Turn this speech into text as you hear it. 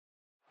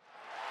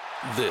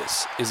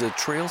This is a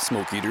Trail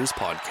Smoke Eaters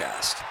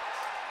podcast.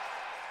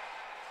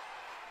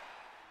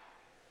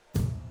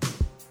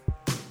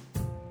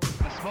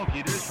 The Smoke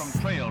Eaters from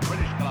Trail,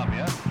 British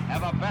Columbia,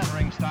 have a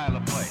battering style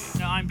of play.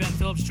 Now, I'm Ben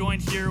Phillips,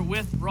 joined here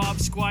with Rob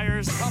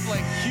Squires. A couple of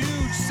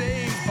huge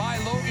saves by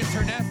Logan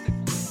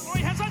Ternefnik. Oh,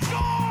 he has that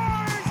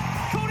scores!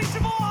 Cody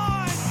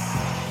Chabon!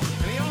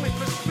 And he only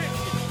puts 50.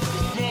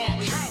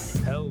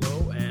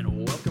 Hello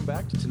and welcome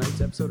back to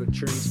tonight's episode of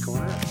Churney's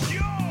Corner.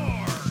 Your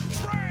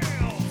Trail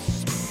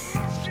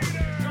Smoke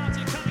Eaters!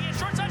 Johnson coming in,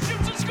 short side,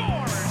 shoots and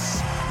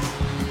scores!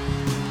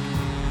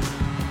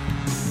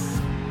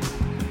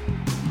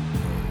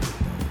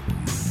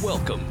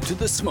 Welcome to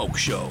The Smoke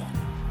Show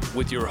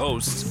with your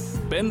hosts,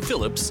 Ben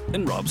Phillips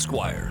and Rob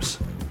Squires.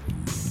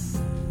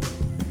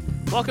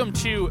 Welcome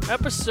to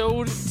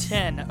episode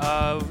 10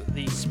 of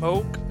the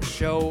Smoke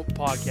Show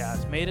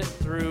podcast. Made it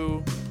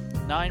through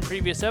 9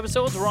 previous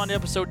episodes. We're on to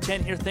episode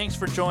 10 here. Thanks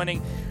for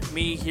joining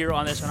me here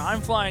on this one.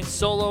 I'm flying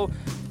solo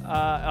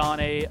on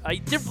a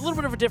little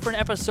bit of a different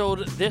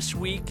episode this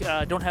week.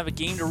 Don't have a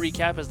game to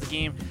recap as the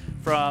game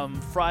from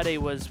Friday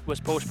was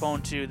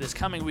postponed to this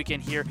coming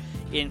weekend here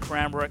in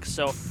Cranbrook.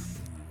 So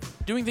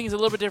doing things a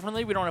little bit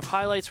differently. We don't have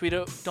highlights. We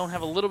don't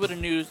have a little bit of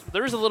news.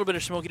 There is a little bit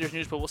of Smoke Eaters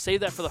news, but we'll save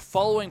that for the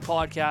following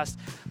podcast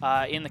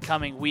in the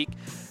coming week.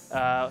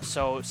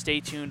 So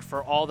stay tuned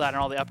for all that and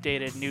all the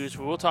updated news.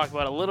 We will talk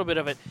about a little bit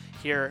of it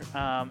here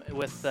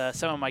with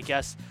some of my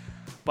guests.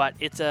 But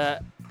it's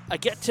a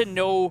get to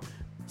know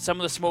some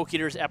of the Smoke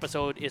Eaters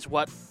episode is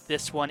what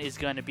this one is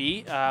going to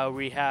be.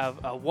 We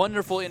have a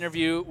wonderful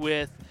interview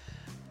with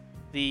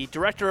the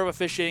director of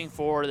officiating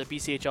for the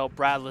BCHL,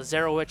 Brad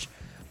Lazarowich.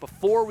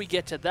 Before we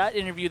get to that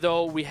interview,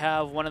 though, we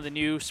have one of the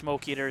new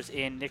Smoke Eaters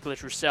in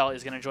Nicholas Roussel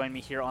is going to join me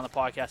here on the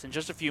podcast in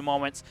just a few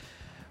moments.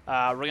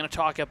 We're going to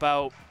talk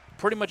about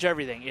pretty much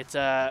everything. It's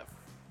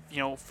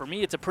for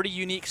me, it's a pretty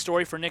unique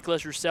story for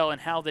Nicholas Roussel and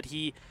how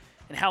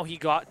he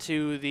got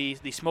to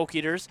the Smoke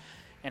Eaters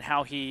and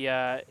how he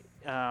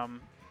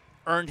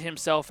earned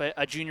himself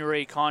a junior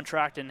A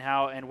contract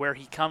and where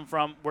he's come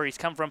from,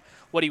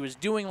 what he was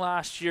doing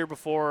last year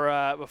before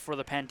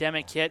the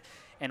pandemic hit,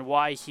 and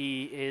why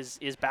he is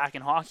back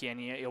in hockey, and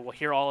we'll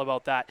hear all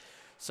about that.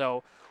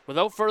 So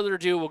without further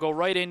ado, we'll go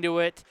right into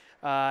it.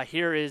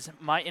 Here is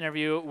my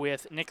interview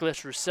with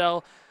Nicholas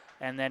Roussel,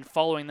 and then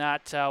following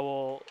that,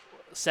 we'll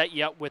set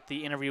you up with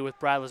the interview with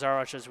Brad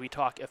Lazarowich as we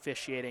talk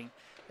officiating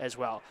as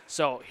well.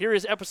 So here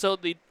is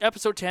episode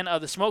 10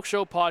 of the Smoke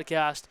Show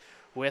podcast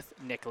with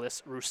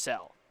Nicholas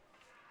Roussel.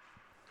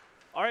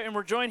 All right, and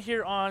we're joined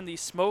here on the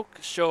Smoke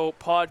Show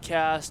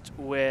podcast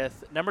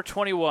with number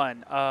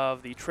 21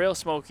 of the Trail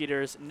Smoke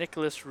Eaters,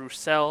 Nicholas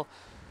Roussel.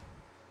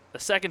 The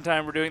second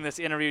time we're doing this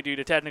interview due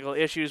to technical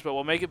issues, but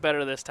we'll make it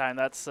better this time.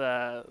 That's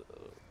and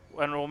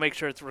we'll make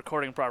sure it's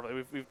recording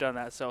properly. We've done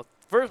that. So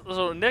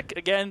Nick,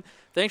 again,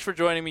 thanks for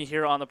joining me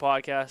here on the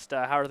podcast.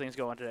 How are things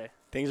going today?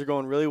 Things are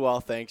going really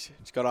well, thanks.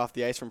 Just got off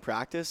the ice from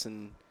practice,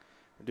 and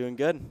we're doing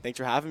good. Thanks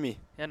for having me.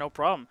 Yeah, no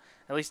problem.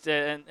 At least,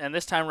 and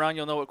this time around,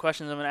 you'll know what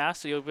questions I'm going to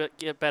ask, so you'll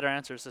get better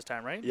answers this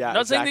time, right? Yeah, I'm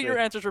not exactly. saying that your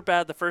answers were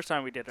bad the first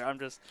time we did it. I'm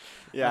just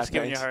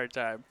giving you a hard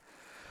time.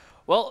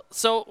 Well,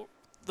 so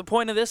the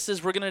point of this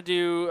is we're going to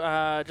do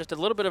just a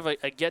little bit of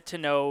a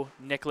get-to-know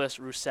Nicholas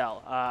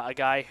Roussel, a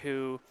guy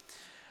who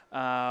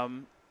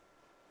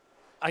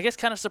I guess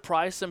kind of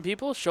surprised some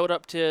people, showed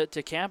up to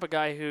camp, a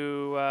guy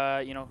who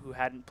who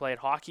hadn't played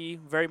hockey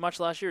very much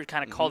last year,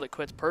 kind of called it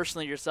quits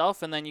personally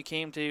yourself, and then you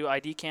came to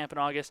ID camp in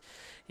August.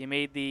 You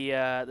made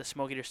the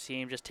Smoke Eaters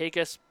team. Just take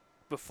us,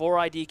 before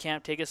ID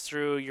camp, take us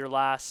through your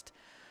last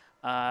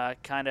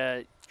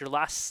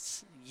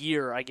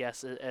year, I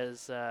guess,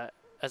 as a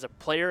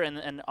player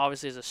and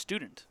obviously as a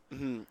student.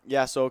 Mm-hmm.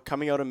 Yeah, so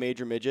coming out of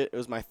Major Midget, it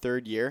was my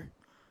third year,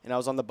 and I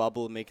was on the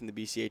bubble of making the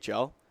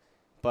BCHL.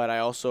 But I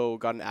also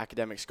got an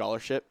academic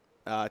scholarship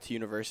to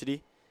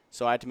university.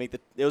 So I had to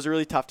it was a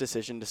really tough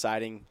decision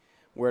deciding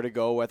where to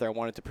go, whether I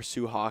wanted to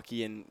pursue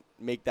hockey and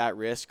make that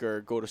risk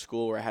or go to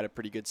school where I had a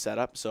pretty good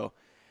setup. So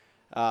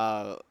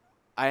I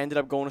ended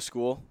up going to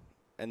school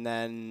and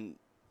then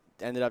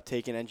ended up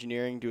taking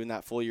engineering, doing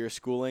that full year of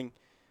schooling.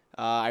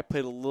 I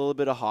played a little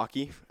bit of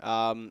hockey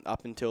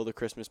up until the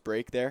Christmas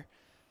break there.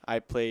 I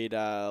played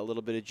a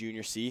little bit of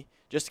junior C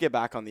just to get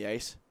back on the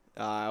ice.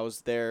 I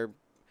was there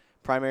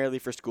primarily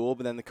for school,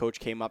 but then the coach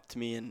came up to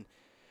me and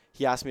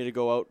he asked me to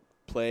go out,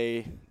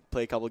 play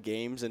a couple of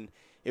games, and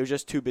it was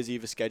just too busy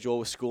of a schedule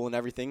with school and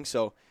everything.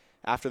 So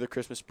after the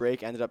Christmas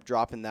break, ended up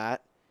dropping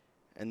that.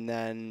 And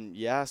then,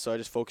 so I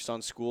just focused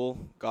on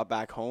school, got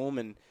back home,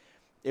 and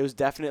it was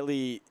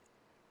definitely,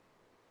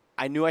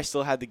 I knew I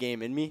still had the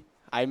game in me.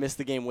 I missed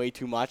the game way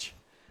too much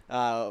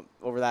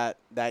over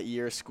that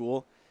year of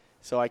school.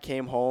 So I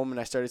came home and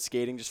I started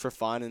skating just for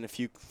fun, and a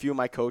few of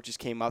my coaches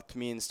came up to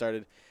me and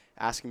started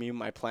asking me what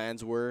my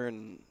plans were,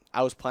 and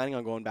I was planning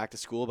on going back to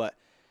school, but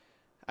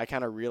I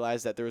kind of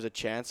realized that there was a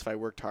chance if I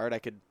worked hard I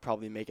could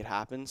probably make it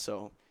happen.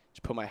 So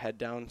just put my head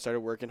down,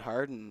 started working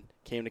hard, and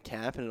came to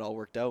camp, and it all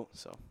worked out.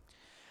 So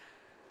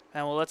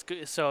And well, let's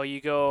go. So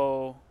you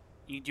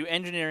you do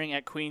engineering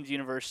at Queen's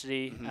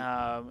University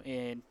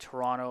in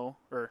Toronto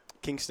or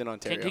Kingston,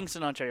 Ontario.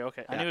 Kingston, Ontario.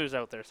 Okay, I Yeah. knew it was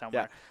out there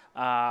somewhere.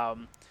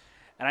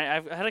 And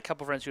I've had a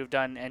couple friends who have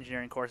done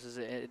engineering courses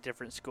at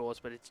different schools,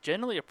 but it's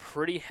generally a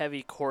pretty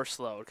heavy course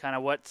load. Kind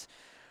of what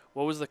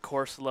was the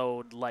course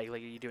load like?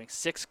 Like, are you doing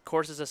 6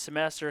 courses a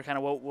semester? Kind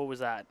of what was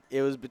that?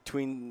 It was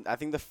between, I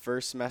think the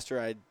first semester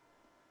I had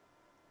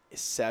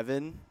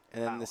 7,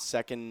 and then the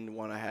second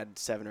one I had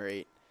 7 or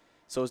 8.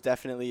 So it was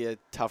definitely a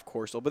tough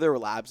course load, but there were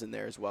labs in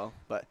there as well.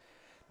 But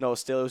no,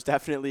 still, it was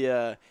definitely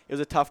it was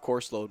a tough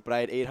course load. But I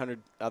had 800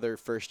 other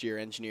first-year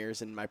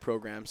engineers in my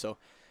program, so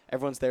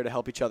everyone's there to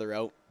help each other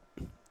out.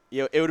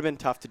 It would have been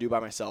tough to do by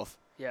myself.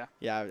 Yeah.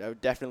 Yeah, I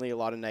would definitely a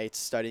lot of nights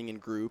studying in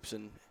groups,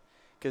 and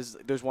because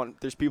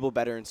there's people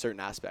better in certain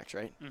aspects,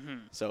 right?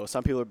 Mm-hmm. So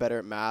some people are better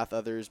at math,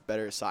 others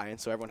better at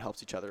science. So everyone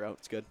helps each other out.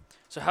 It's good.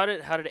 So how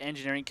did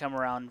engineering come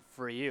around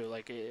for you?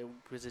 Like,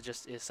 was it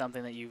just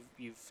something that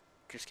you've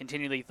just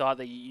continually thought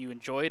that you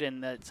enjoyed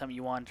and that something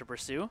you wanted to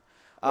pursue?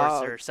 Or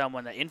is there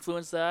someone that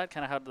influenced that?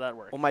 Kind of how did that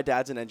work? Well, my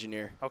dad's an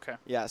engineer. Okay.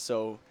 Yeah,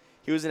 so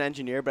he was an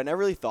engineer, but I never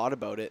really thought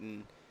about it.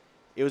 And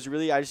it was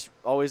really, I just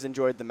always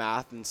enjoyed the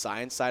math and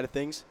science side of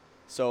things.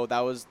 So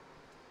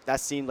that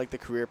seemed like the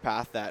career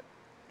path that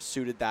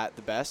suited that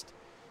the best.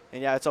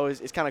 And yeah,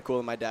 it's kind of cool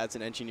that my dad's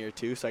an engineer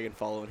too, so I can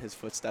follow in his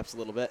footsteps a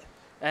little bit.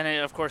 And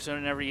of course,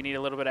 whenever you need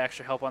a little bit of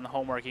extra help on the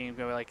homework, you can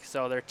go like,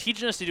 so they're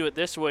teaching us to do it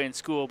this way in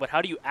school, but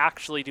how do you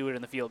actually do it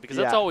in the field? Because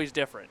that's always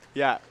different.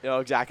 Yeah,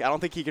 exactly. I don't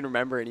think he can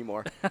remember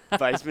anymore,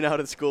 but he's been out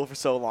of school for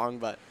so long.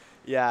 But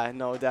yeah,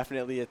 no,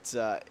 definitely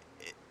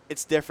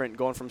it's different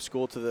going from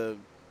school to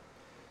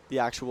the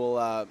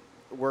actual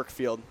work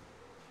field.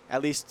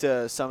 At least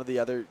to some of the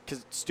other,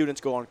 because students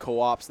go on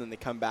co-ops and then they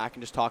come back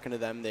and just talking to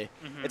them,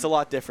 it's a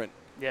lot different.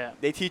 Yeah.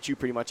 They teach you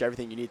pretty much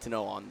everything you need to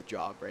know on the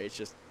job, right? It's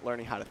just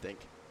learning how to think.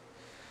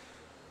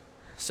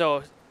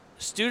 So,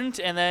 student,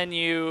 and then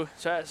you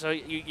kind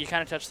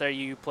of touched there.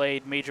 You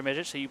played major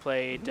midget, so you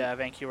played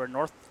Vancouver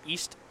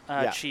Northeast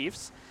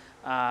Chiefs,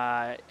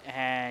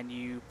 and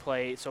you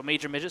played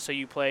major midget. So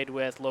you played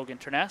with Logan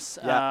Turness.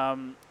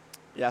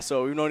 Yeah,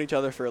 so we've known each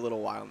other for a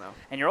little while now.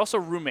 And you're also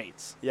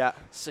roommates. Yeah.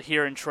 So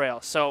here in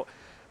Trail. So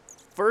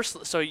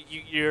first, so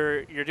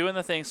you're doing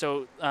the thing.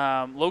 So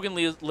Logan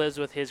lives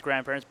with his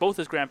grandparents. Both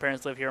his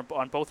grandparents live here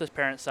on both his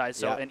parents' sides.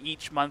 So and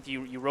each month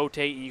you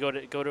rotate and you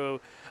go to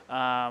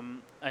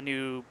a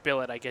new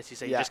billet, I guess you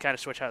say. You just kind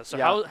of switch houses.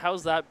 So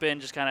how's that been?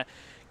 Just kind of,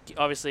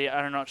 obviously,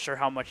 I'm not sure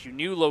how much you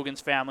knew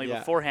Logan's family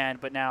beforehand,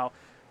 but now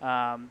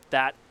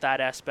that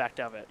aspect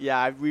of it.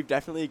 Yeah, we've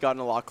definitely gotten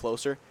a lot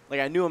closer. Like,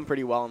 I knew him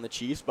pretty well in the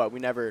Chiefs, but we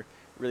never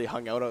really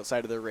hung out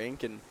outside of the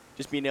rink, and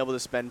just being able to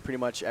spend pretty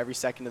much every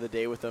second of the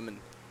day with him, and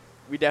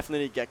we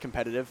definitely get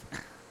competitive.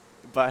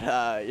 But,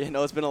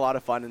 it's been a lot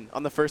of fun, and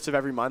on the first of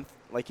every month,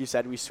 like you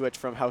said, we switch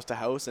from house to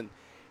house, and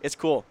it's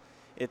cool.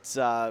 It's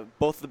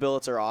both the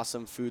billets are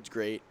awesome, food's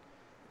great.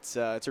 It's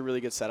a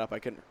really good setup. I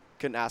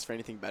couldn't ask for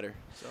anything better.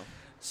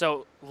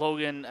 So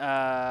Logan,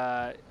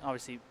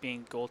 obviously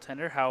being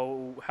goaltender,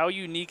 how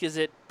unique is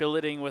it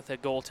billeting with a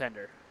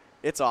goaltender?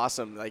 It's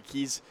awesome. Like,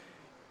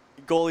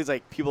 goalies,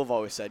 like people have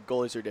always said,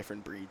 goalies are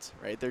different breeds,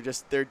 right?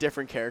 They're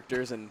different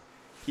characters, and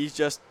he's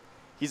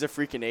a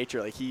freak of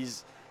nature. Like,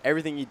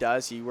 everything he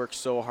does, he works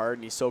so hard,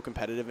 and he's so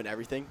competitive in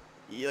everything.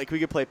 We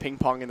could play ping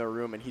pong in the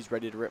room, and he's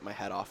ready to rip my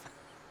head off.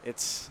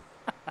 It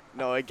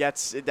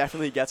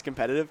definitely gets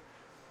competitive,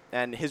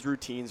 and his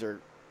routines are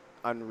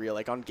unreal.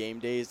 Like, on game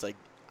days, like,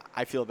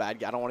 I feel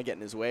bad. I don't want to get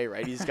in his way,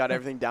 right? He's got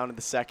everything down to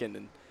the second,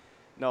 and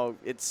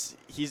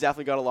he's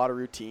definitely got a lot of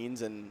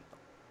routines, and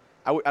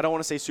I don't want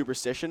to say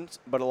superstitions,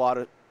 but a lot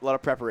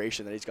of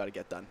preparation that he's got to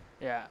get done.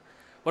 Yeah.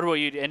 What about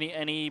you?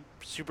 Any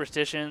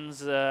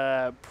superstitions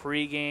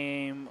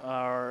pre-game,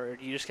 or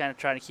do you just kind of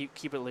try to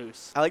keep it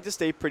loose? I like to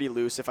stay pretty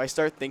loose. If I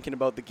start thinking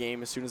about the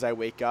game as soon as I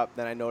wake up,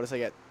 then I notice I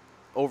get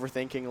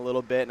overthinking a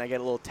little bit, and I get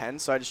a little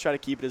tense. So I just try to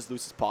keep it as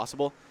loose as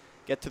possible.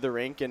 Get to the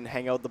rink and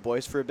hang out with the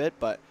boys for a bit,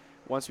 but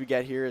once we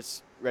get here,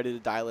 it's ready to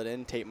dial it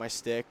in, tape my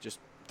stick, just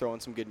throw in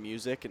some good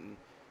music, and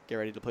get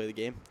ready to play the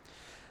game.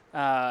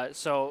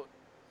 So,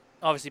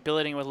 obviously,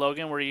 billeting with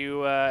Logan,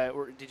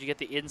 did you get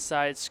the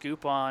inside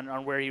scoop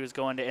on where he was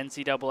going to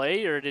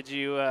NCAA, or did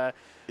you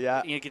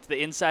get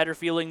the insider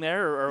feeling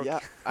there? Or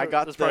I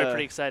got that's probably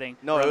pretty exciting.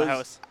 No, around the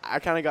house. I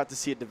kind of got to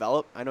see it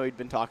develop. I know he'd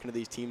been talking to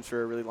these teams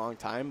for a really long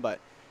time, but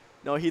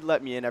no, he'd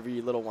let me in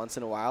every little once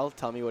in a while,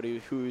 tell me who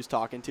he was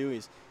talking to.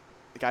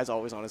 The guy's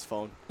always on his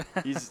phone.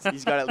 He's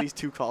got at least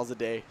 2 calls a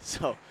day.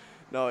 So,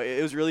 no,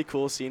 it was really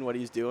cool seeing what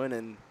he's doing,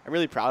 and I'm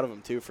really proud of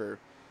him too for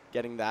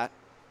getting that.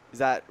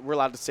 We're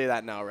allowed to say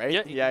that now,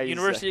 right? Yeah.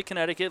 University of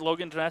Connecticut,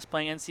 Logan Turness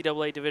playing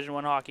NCAA Division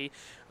I hockey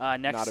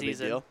next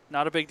season.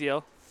 Not a big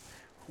deal.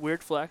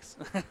 Weird flex.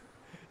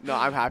 No,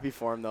 I'm happy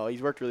for him though.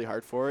 He's worked really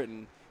hard for it,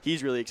 and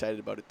he's really excited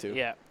about it too.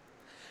 Yeah.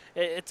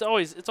 It's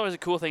always a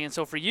cool thing, and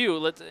so for you,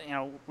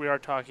 we are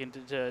talking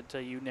to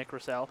you, Nick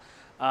Roussel.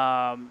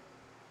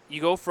 You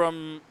go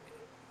from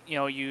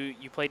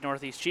you played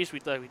Northeast Chiefs,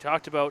 like we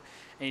talked about,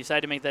 and you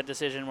decided to make that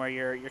decision where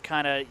you're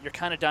kind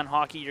of done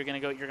hockey. You're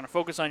gonna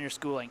focus on your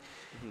schooling.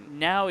 Mm-hmm.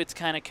 Now it's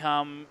kind of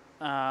come,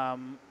 I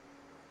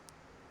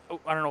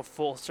don't know,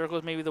 full circle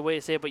is maybe the way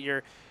to say it, but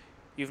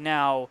you've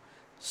now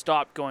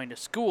stopped going to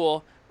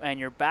school and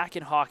you're back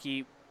in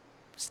hockey,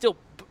 still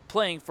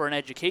playing for an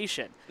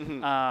education.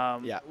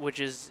 Mm-hmm. Which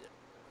is,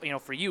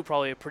 for you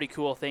probably a pretty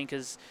cool thing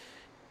because,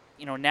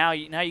 now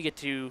you get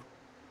to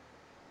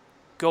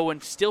go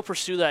and still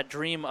pursue that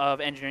dream of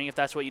engineering if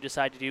that's what you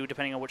decide to do,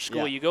 depending on which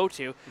school you go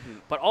to. Mm-hmm.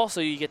 But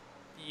also you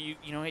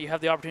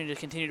have the opportunity to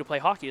continue to play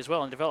hockey as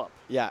well and develop.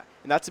 Yeah,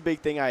 and that's a big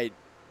thing I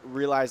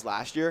realized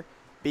last year.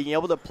 Being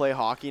able to play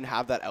hockey and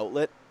have that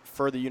outlet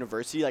for the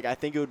university, like I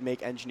think it would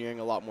make engineering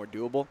a lot more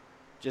doable.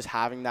 Just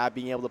having that,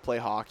 being able to play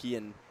hockey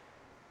and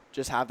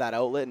just have that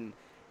outlet. And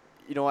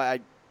I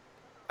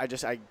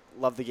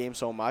love the game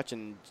so much,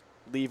 and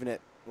leaving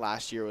it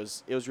last year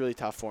was really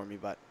tough for me.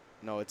 But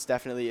no, it's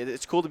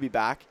cool to be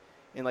back,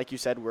 and like you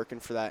said, working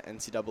for that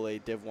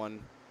NCAA Div 1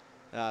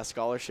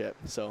 scholarship.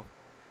 So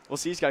we'll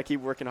see. He's got to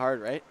keep working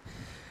hard, right?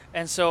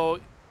 And so,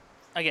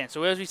 again,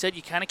 as we said,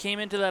 you kind of came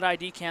into that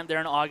ID camp there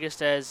in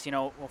August as,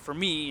 for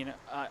me,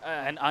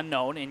 an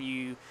unknown, and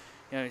you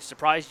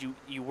surprised.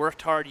 You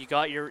worked hard, you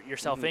got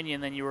yourself Mm-hmm. in you,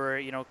 and then you were,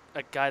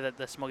 a guy that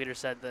the Smoke Eater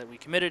said that we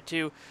committed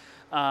to.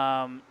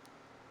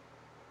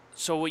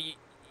 So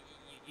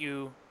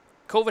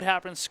COVID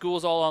happens,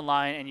 school's all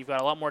online, and you've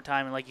got a lot more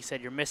time, and like you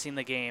said, you're missing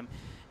the game,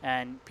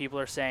 and people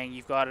are saying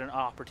you've got an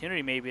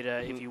opportunity maybe to,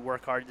 Mm-hmm. if you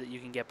work hard, that you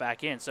can get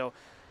back in. So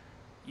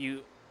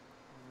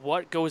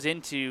what goes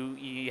into,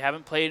 you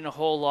haven't played in a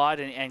whole lot,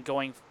 and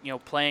going,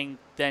 playing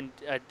then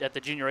at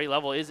the junior A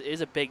level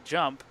is a big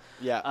jump.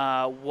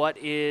 Yeah. What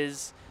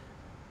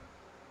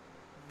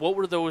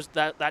were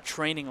that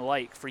training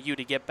like for you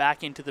to get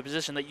back into the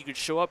position that you could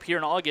show up here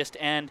in August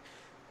and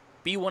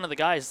be one of the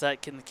guys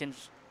that can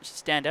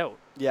stand out?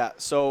 Yeah,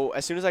 so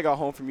as soon as I got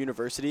home from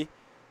university,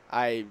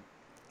 I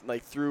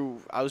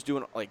was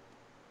doing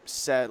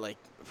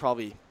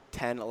probably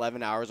 10,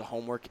 11 hours of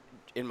homework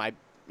in my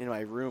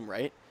room,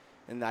 right?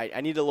 And I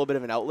needed a little bit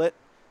of an outlet,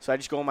 so I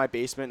just go in my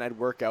basement and I'd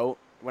work out.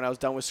 When I was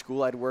done with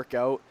school, I'd work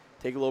out,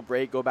 take a little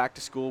break, go back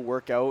to school,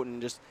 work out,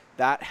 and just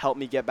that helped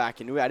me get back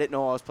into it. I didn't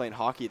know I was playing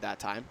hockey at that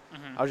time.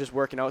 Mm-hmm. I was just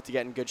working out to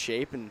get in good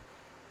shape, and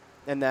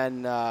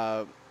then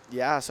so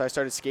I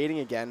started skating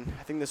again.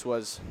 I think this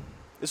was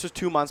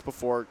 2 months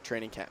before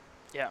training camp.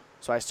 Yeah.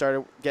 So I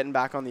started getting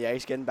back on the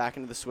ice, getting back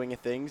into the swing of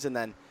things, and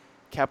then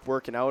kept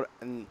working out.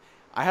 And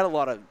I had a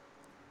lot of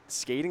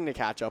skating to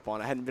catch up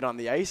on. I hadn't been on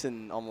the ice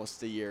in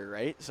almost a year,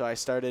 right? So I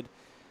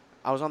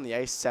was on the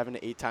ice 7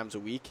 to 8 times a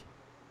week,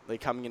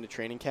 like coming into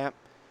training camp.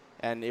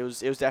 And it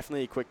was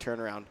definitely a quick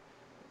turnaround.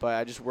 But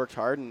I just worked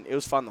hard, and it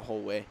was fun the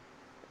whole way.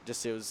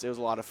 It was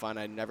a lot of fun.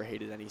 I never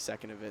hated any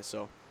second of it.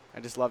 So I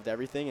just loved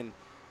everything and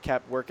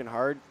kept working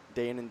hard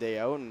day in and day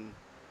out. And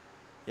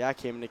yeah, I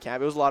came into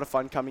camp. It was a lot of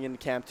fun coming into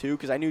camp too,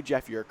 because I knew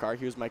Jeff Urquhart.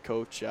 He was my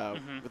coach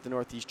with the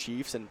Northeast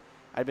Chiefs, and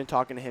I'd been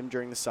talking to him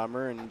during the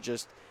summer, and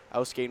I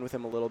was skating with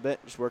him a little bit,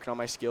 just working on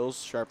my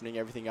skills, sharpening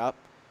everything up.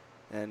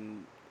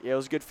 And yeah, it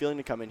was a good feeling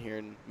to come in here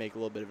and make a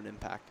little bit of an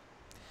impact.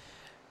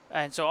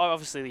 And so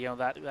obviously,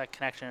 that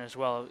connection as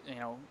well,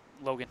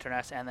 Logan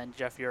Terness and then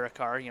Jeff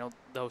Urquhart,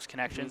 those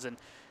connections. Mm-hmm.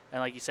 And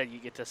like you said, you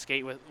get to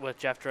skate with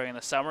Jeff during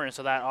the summer, and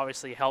so that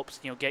obviously helps,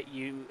 get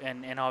you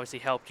and obviously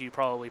helped you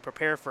probably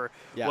prepare for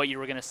what you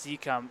were going to see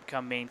come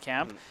main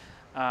camp.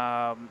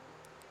 Mm-hmm.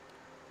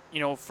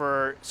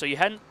 So you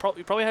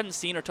probably hadn't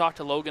seen or talked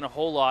to Logan a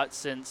whole lot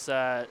since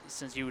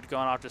you had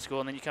gone off to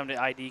school, and then you come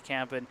to ID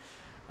camp, and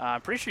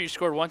I'm pretty sure you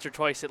scored once or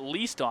twice at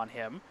least on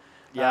him.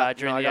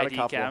 During the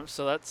ID camp.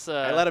 So that's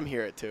I let him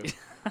hear it too.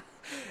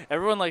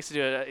 Everyone likes to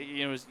do it.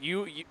 It was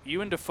you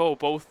and Defoe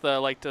both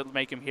like to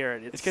make him hear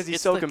it. It's because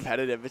he's so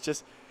competitive. It's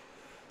just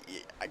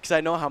because I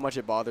know how much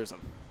it bothers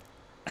him,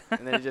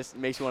 and then it just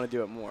makes me want to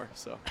do it more.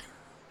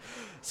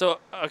 So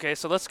okay,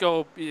 so let's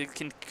go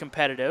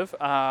competitive.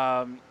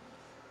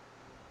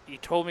 You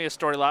told me a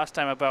story last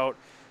time about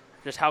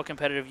just how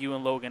competitive you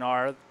and Logan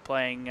are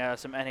playing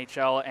some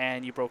NHL,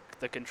 and you broke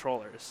the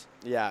controllers.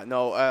 Yeah,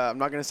 no, I'm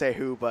not going to say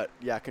who, but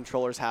yeah,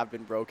 controllers have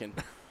been broken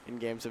in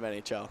games of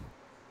NHL.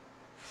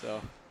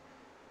 So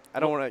I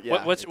don't want to.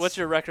 Yeah. What's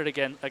your record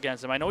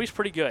against him? I know he's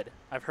pretty good.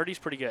 I've heard he's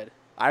pretty good.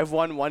 I've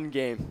won one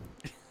game.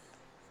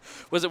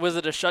 Was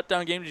it a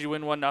shutdown game? Did you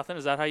win 1-0?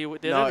 Is that how you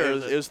did it? No,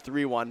 it was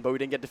 3-1, but we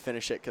didn't get to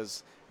finish it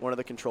because one of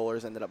the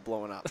controllers ended up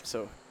blowing up.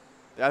 So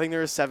I think there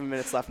was 7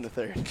 minutes left in the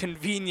third.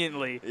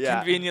 Conveniently,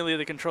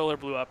 the controller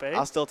blew up.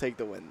 I'll still take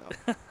the win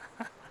though.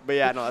 But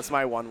yeah, no, that's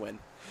my one win.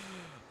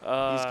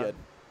 He's good.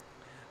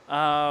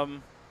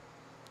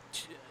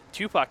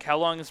 Tupac, how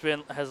long has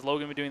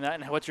Logan been doing that,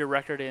 and what's your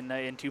record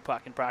in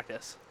Tupac in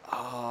practice?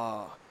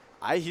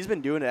 He's been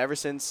doing it ever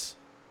since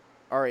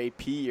our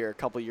AP year a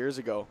couple years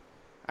ago.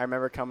 I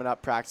remember coming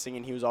up practicing,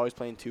 and he was always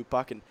playing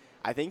Tupac, and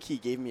I think he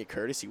gave me a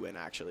courtesy win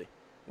actually.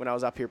 When I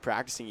was up here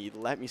practicing, he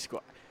let me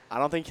score. I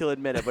don't think he'll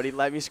admit it, but he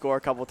let me score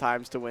a couple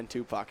times to win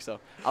Tupac, so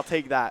I'll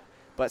take that.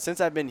 But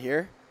since I've been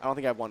here, I don't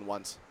think I've won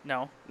once.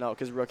 No. No,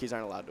 because rookies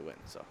aren't allowed to win.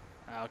 So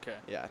Okay.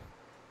 yeah,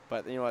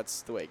 but you know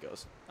that's the way it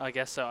goes. I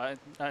guess so. I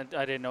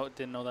didn't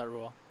know that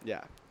rule.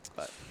 Yeah,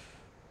 but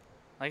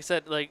Like I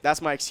said, like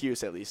that's my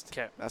excuse at least.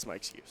 'kay. That's my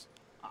excuse.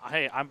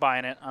 Hey, I'm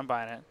buying it.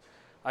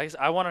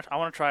 I want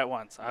to try it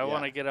once. I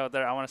want to get out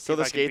there. I want to see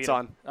Throw if the I can beat skates him.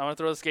 on. I want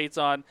to throw the skates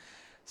on.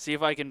 See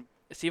if I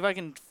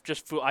can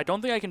just fool. I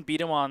don't think I can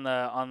beat him on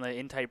the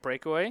in tight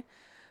breakaway,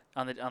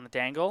 on the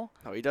dangle.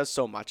 No, he does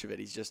so much of it.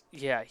 He's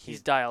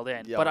He's dialed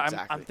in. Yeah, But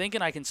exactly. I'm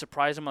thinking I can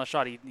surprise him on the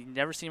shot. He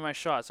never seen my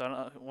shot, so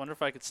I wonder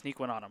if I could sneak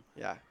one on him.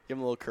 yeah. Give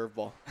him a little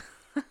curveball.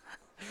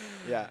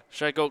 Yeah.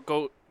 Should I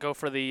go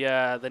for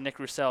the Nick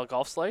Roussel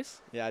golf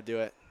slice? Yeah. Do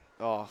it.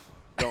 Oh,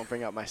 don't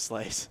bring up my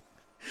slice.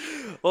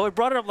 Well, we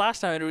brought it up last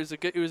time, and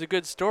it was a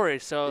good story.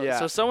 So Yeah.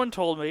 so someone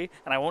told me,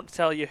 and I won't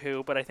tell you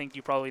who, but I think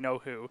you probably know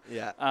who.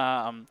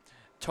 Yeah.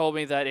 Told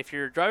me that if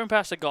you're driving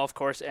past a golf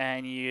course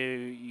and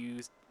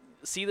you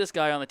see this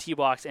guy on the tee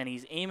box and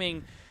he's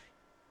aiming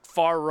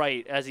far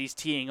right as he's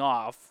teeing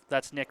off,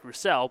 that's Nick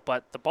Roussel,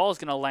 but the ball is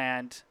going to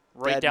land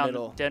right Dead down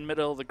middle. the dead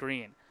middle of the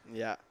green.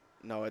 Yeah.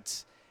 No,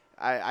 it's.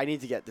 I need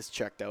to get this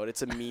checked out.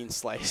 It's a mean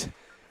slice.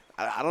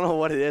 I don't know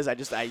what it is. I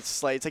slice.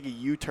 It's like a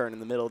U-turn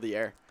in the middle of the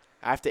air.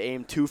 I have to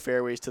aim 2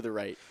 fairways to the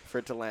right for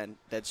it to land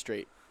dead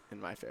straight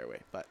in my fairway.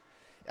 But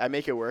I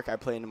make it work. I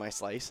play into my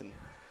slice, and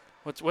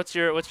What's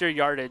your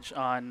yardage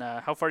on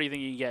how far do you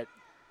think you can get?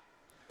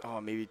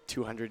 maybe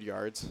 200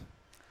 yards.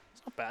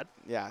 It's not bad.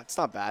 Yeah, it's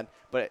not bad.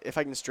 But if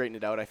I can straighten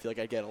it out, I feel like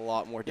I get a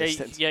lot more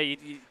distance. You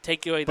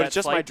take away But that it's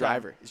just my flight time.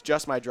 driver. It's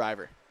just my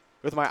driver.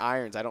 With my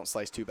irons, I don't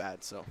slice too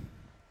bad. So.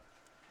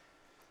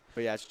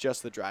 But yeah, it's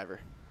just the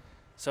driver.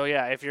 So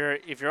yeah, if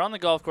you're on the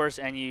golf course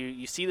and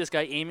you see this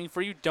guy aiming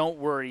for you, don't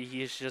worry.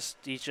 He's just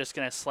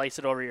gonna slice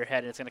it over your head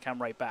and it's gonna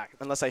come right back.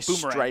 Unless I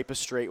Boomerang. stripe a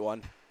straight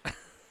one,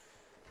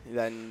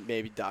 then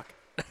maybe duck.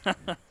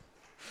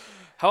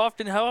 How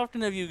often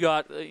have you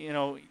got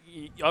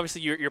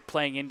obviously you're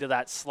playing into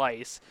that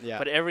slice, Yeah.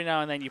 but every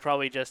now and then you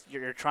probably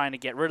you're trying to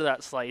get rid of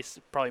that slice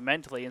probably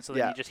mentally, and so then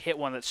Yeah. you just hit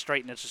one that's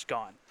straight and it's just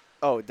gone.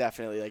 Oh,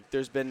 definitely. Like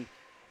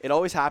it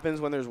always happens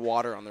when there's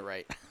water on the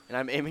right, and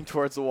I'm aiming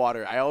towards the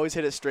water. I always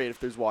hit it straight if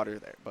there's water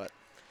there. But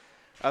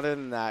other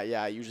than that,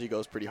 yeah, it usually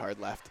goes pretty hard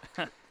left.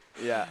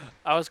 Yeah.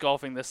 I was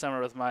golfing this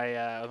summer with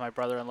my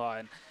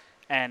brother-in-law,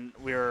 and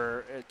we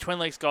were at Twin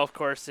Lakes Golf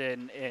Course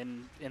in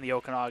the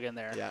Okanagan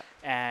there. Yeah.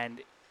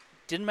 And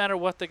didn't matter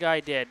what the guy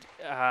did,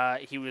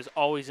 he was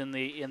always in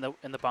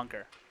the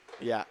bunker.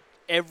 Yeah.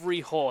 Every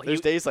hole. There's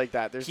days like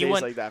that. There's he days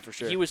went- like that for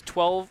sure. He was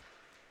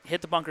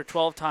hit the bunker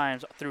 12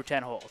 times through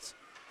 10 holes.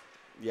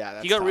 Yeah.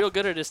 That's He got tough. real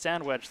good at his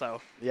sand wedge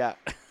though. Yeah.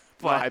 No,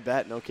 But- I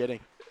bet. No kidding.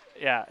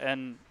 Yeah,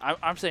 and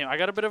I'm saying I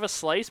got a bit of a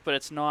slice, but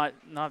it's not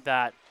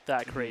that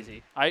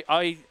crazy.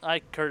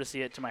 I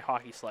courtesy it to my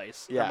hockey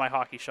slice or Yeah. my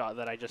hockey shot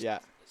that I just Yeah.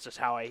 it's just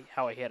how I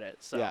hit it.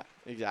 So Yeah,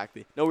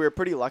 exactly. No, we were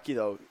pretty lucky,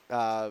 though.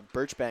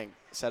 Birchbank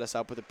set us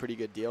up with a pretty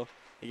good deal.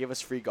 They gave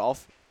us free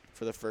golf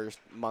for the first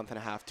month and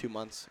a half, 2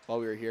 months while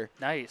we were here.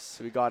 nice.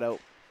 So we got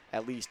out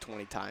at least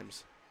 20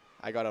 times.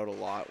 I got out a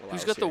lot while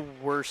Who's I was got here.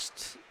 the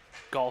worst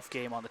golf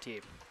game on the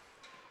team?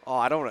 Oh,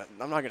 I'm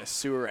not going to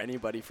sewer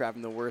anybody for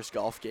having the worst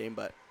golf game,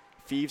 but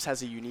Phoeves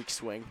has a unique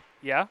swing.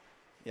 Yeah.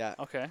 Yeah,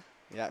 Okay.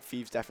 yeah,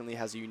 Phoeves definitely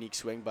has a unique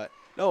swing, but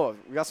no,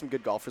 we got some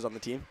good golfers on the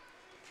team.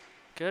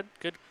 Good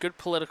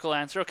political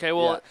answer. Okay,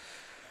 well, Yeah.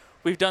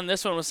 we've done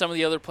this one with some of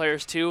the other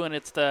players too, and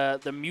it's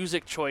the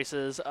music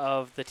choices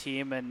of the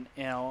team, and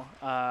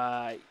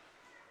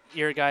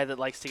you're a guy that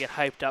likes to get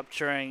hyped up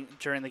during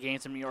the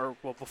games or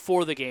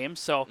before the game.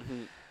 So,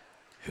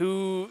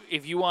 who,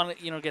 if you want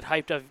to get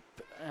hyped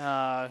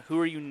up, who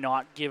are you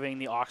not giving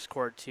the aux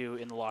cord to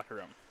in the locker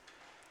room?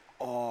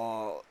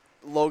 Oh,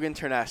 Logan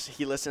Turness,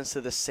 he listens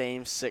to the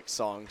same 6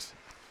 songs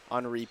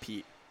on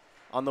repeat.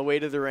 On the way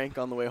to the rink,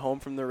 on the way home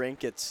from the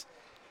rink, it's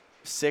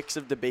 6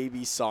 of the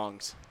baby's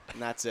songs,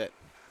 and that's it.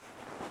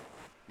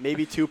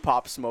 Maybe 2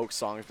 Pop Smoke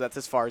songs, but that's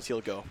as far as he'll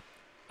go.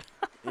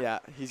 Yeah,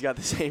 he's got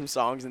the same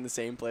songs in the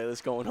same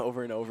playlist going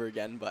over and over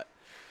again, but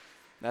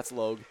that's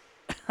Log.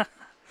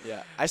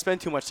 Yeah, I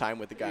spend too much time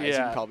with the guy, as you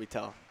Yeah. can probably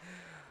tell.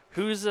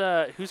 Who's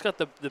got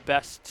the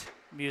best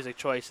music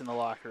choice in the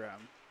locker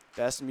room?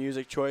 Best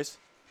music choice?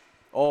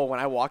 Oh, when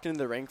I walked into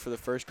the rink for the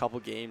first couple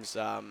games,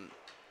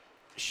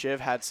 Shiv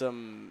had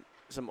some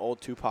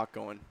old Tupac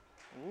going.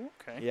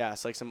 Okay. Yeah,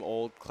 it's like some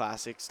old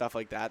classic stuff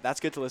like that. That's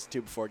good to listen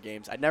to before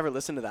games. I'd never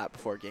listened to that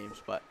before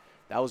games, but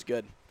that was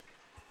good.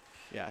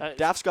 Yeah,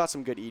 Daft's got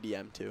some good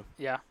EDM too.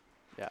 Yeah.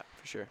 Yeah,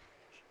 for sure.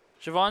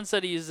 Siobhan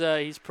said he's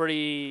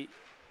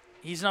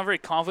not very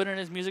confident in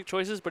his music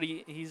choices, but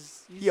he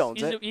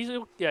owns it.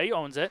 He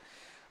owns it.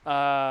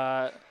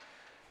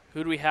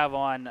 Who do we have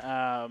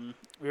on?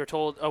 We were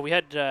told. Oh, we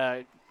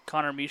had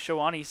Connor Michaud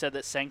on. He said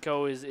that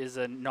Senko is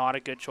not a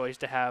good choice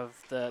to have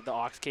the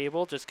aux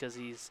cable, just because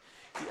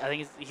I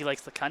think he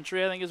likes the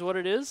country. I think is what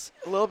it is.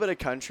 A little bit of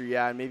country,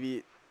 yeah, and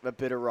maybe a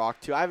bit of rock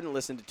too. I haven't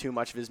listened to too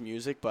much of his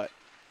music, but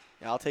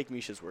yeah, I'll take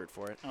Misha's word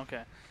for it.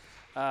 Okay.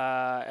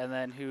 And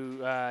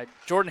then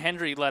Jordan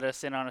Hendry let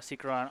us in on a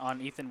secret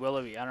on Ethan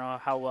Willoughby. I don't know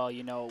how well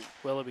you know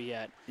Willoughby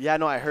yet. Yeah,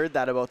 no, I heard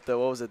that about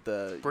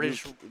the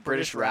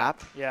British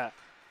rap. Yeah.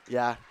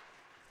 Yeah.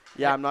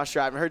 Yeah, I'm not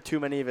sure. I haven't heard too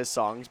many of his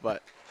songs,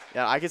 but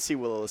yeah, I could see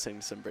Willow listening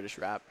to some British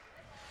rap.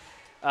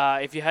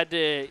 If you had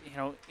to,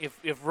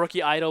 if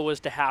Rookie Idol was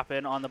to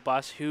happen on the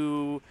bus,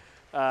 who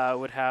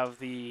would have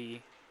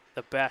the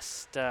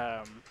best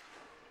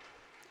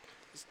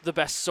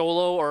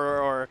solo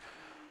or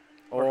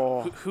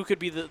who could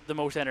be the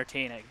most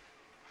entertaining?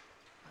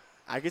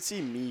 I could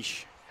see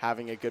Mish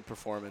having a good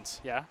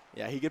performance. Yeah?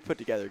 Yeah, he could put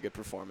together a good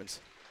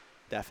performance.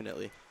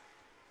 Definitely.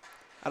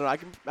 I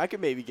don't know. I could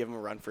maybe give him a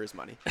run for his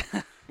money.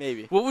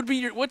 Maybe. What would be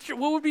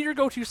your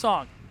go-to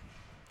song?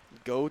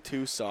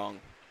 Go-to song.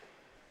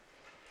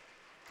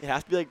 It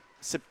has to be like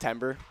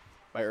September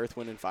by Earth,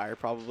 Wind, and Fire,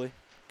 probably. Okay.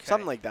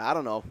 Something like that. I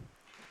don't know.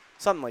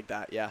 Something like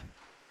that, yeah.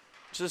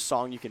 Just a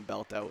song you can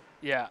belt out.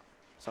 Yeah.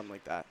 Something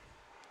like that.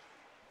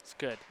 It's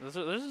good. Those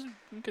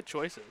are good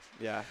choices.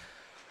 Yeah.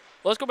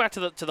 Let's go back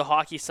to the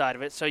hockey side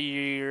of it. So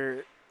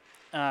you're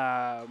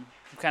kind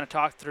of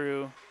talked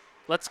through.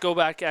 Let's go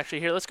back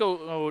actually here. Let's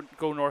go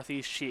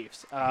Northeast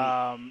Chiefs.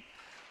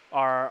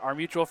 Our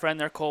mutual friend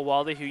there, Cole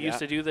Waldy, who used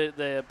to do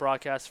the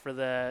broadcast for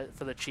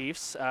the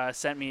Chiefs,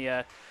 sent me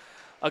a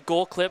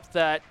goal clip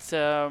that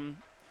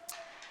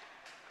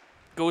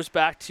goes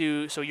back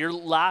to your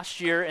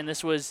last year, and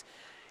this was,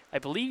 I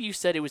believe you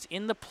said it was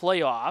in the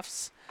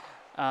playoffs.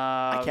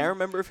 I can't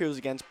remember if it was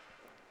against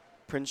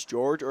Prince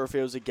George or if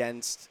it was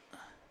against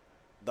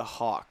the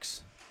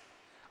Hawks.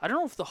 I don't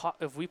know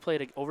if we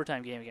played an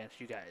overtime game against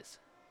you guys.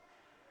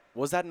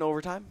 Was that in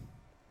overtime?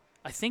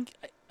 I think.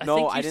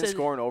 No, I didn't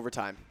score in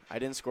overtime. I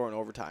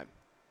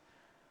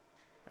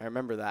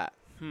remember that.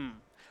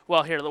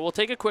 Well, here we'll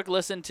take a quick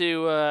listen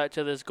to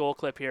this goal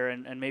clip here,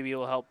 and maybe it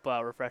will help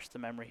refresh the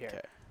memory here.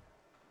 Okay.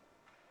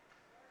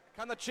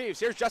 Come the Chiefs.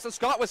 Here's Justin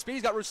Scott with speed.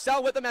 He's got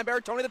Roussel with him and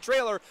Baratoni the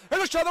trailer.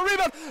 Here's a shot on the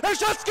rebound. And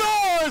shot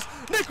scores!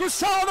 Nick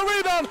Roussel on the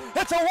rebound.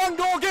 It's a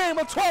one-goal game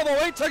with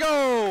 12:08 to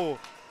go.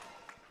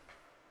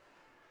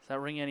 Does that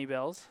ring any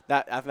bells?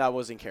 That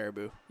was in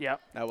Caribou. Yeah.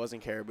 That was in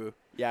Caribou.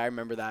 Yeah, I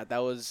remember that. That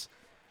was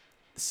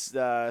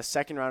the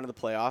second round of the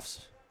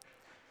playoffs.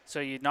 So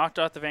you knocked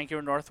out the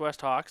Vancouver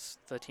Northwest Hawks,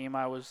 the team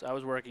I was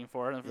working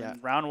for, in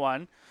round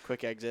one.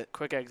 Quick exit.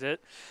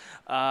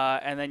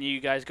 And then you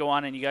guys go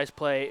on and you guys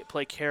play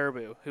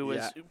Caribou, who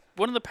was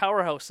one of the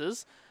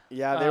powerhouses.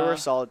 Yeah, they were a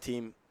solid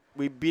team.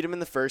 We beat them in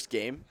the first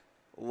game,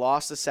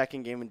 lost the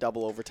second game in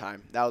double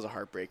overtime. That was a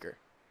heartbreaker.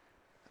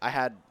 I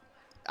had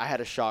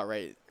a shot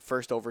right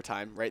first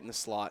overtime, right in the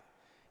slot,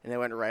 and it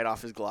went right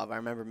off his glove. I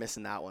remember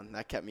missing that one.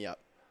 That kept me up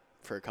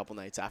for a couple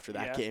nights after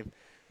that game.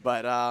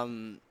 But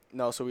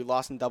no, so we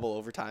lost in double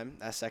overtime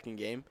that second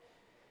game.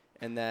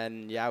 And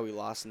then, we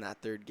lost in that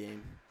third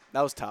game.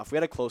 That was tough. We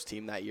had a close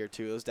team that year,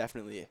 too. That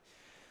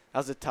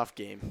was a tough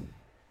game.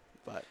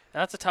 But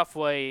and that's a tough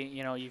way,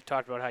 you've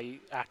talked about how you,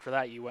 after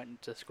that, you went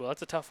into school.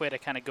 That's a tough way to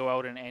kind of go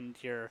out and end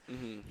your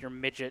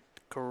midget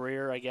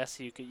career, I guess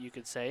you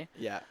could say.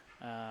 Yeah.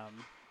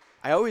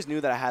 I always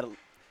knew that I had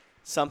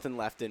something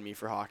left in me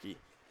for hockey.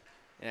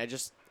 And I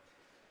just,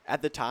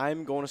 at the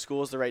time, going to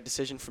school was the right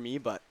decision for me,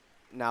 but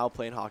now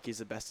playing hockey is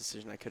the best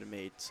decision I could have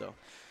made. So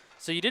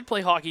you did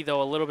play hockey,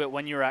 though, a little bit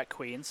when you were at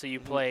Queens. So you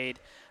played,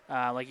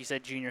 like you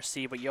said, Junior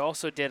C, but you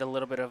also did a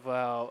little bit of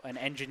an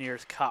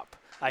Engineers Cup,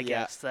 I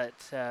guess,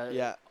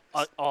 that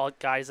all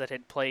guys that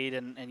had played,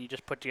 and you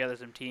just put together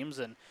some teams.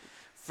 And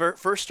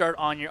first start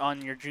on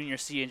your Junior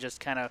C and just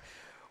kind of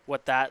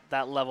what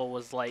that level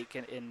was like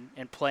in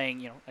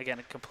playing, again,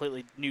 a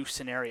completely new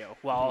scenario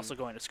while also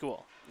going to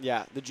school.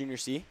 Yeah, the Junior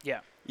C? Yeah.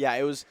 Yeah,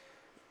 it was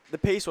 – the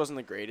pace wasn't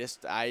the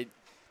greatest.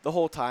 The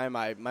whole time,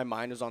 my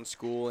mind was on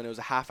school, and it was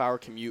a half-hour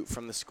commute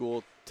from the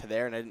school to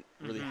there, and I didn't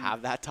really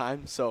have that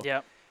time. So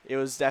it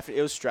was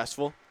definitely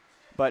stressful.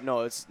 But,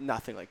 no, it's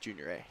nothing like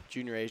Junior A.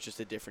 Junior A is just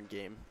a different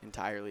game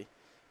entirely.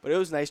 But it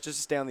was nice just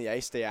to stay on the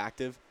ice, stay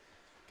active,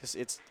 because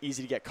it's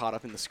easy to get caught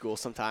up in the school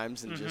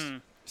sometimes and just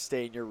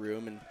stay in your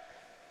room and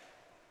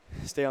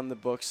stay on the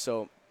books.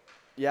 So,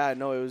 yeah,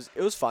 no,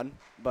 it was fun,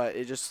 but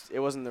it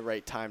wasn't the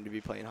right time to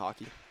be playing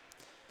hockey.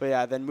 But,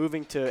 yeah, then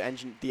moving to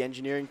the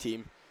engineering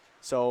team.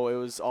 So it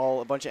was all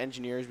a bunch of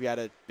engineers. We had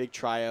a big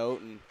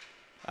tryout, and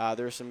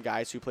there were some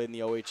guys who played in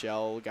the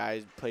OHL,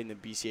 guys played in the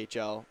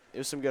BCHL. It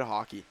was some good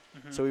hockey.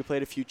 So we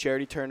played a few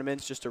charity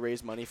tournaments just to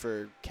raise money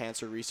for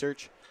cancer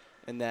research.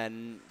 And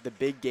then the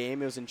big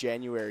game, it was in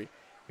January.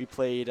 We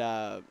played,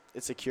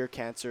 it's a Cure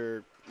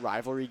Cancer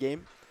rivalry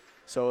game.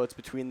 So it's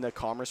between the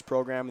commerce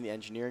program and the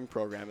engineering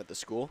program at the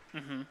school.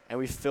 And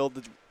we filled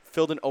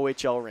an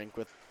OHL rink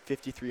with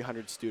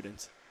 5,300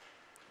 students.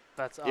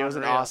 It was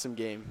an awesome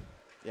game.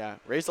 Yeah,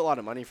 raised a lot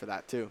of money for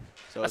that, too.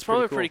 So that's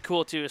probably pretty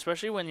cool, too,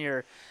 especially when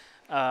you're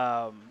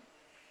at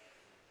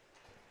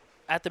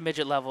the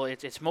midget level.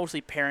 It's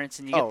mostly parents,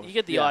 and you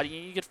get the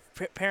audience, you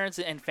get parents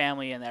and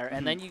family in there.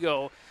 And then you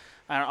go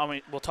I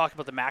mean, we'll talk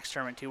about the Max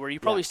tournament too, where you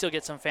probably still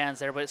get some fans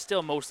there, but it's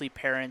still mostly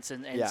parents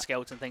and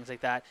scouts and things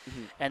like that.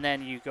 Mm-hmm. And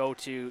then you go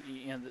to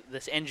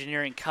this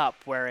engineering cup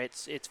where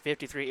it's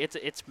 53.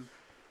 It's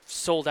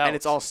sold out, and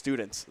it's all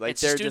students. Like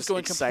it's they're students just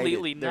going excited.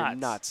 completely They're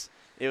nuts.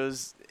 It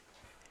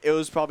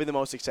was probably the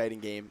most exciting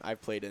game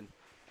I've played in.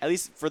 At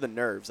least for the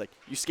nerves. Like,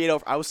 you skate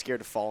over. I was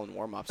scared to fall in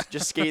warm-ups.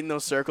 Just skating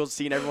those circles,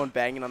 seeing everyone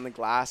banging on the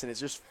glass, and it's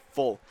just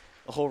full.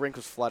 The whole rink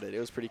was flooded. It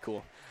was pretty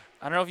cool.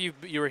 I don't know if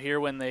you were here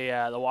when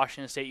the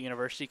Washington State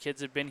University kids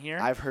had been here.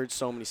 I've heard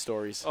so many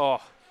stories.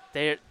 Oh,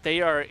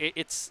 they are.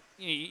 It's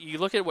you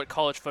look at what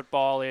college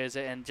football is,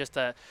 and just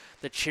the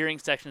cheering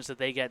sections that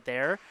they get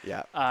there.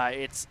 Yeah.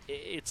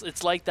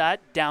 It's like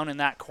that down in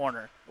that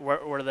corner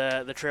where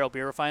the Trail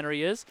Beer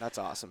Refinery is. That's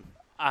awesome.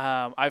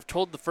 I've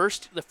told the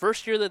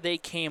first year that they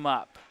came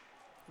up,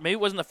 maybe it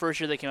wasn't the first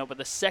year they came up, but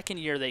the second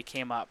year they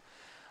came up,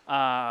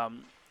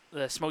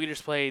 the Smoke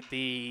Eaters played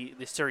the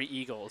Surrey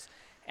Eagles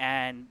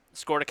and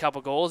scored a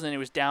couple goals, and it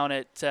was down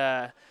at,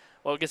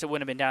 well, I guess it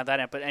wouldn't have been down at that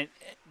end, but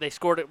they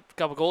scored a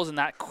couple goals, and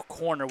that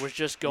corner was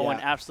just going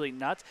absolutely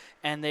nuts.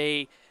 And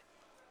they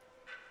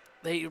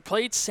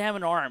played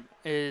Salmon Arm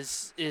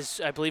is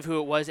I believe who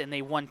it was, and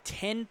they won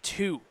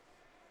 10-2.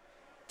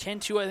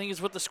 10-2, I think,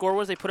 is what the score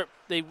was.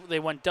 They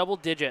won double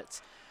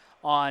digits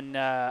on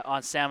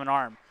Salmon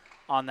Arm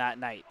on that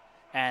night,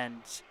 and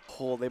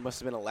they must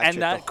have been electric.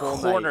 And that the whole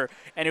corner,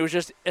 night. And it was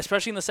just,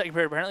 especially in the second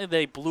period. Apparently,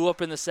 they blew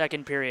up in the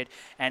second period,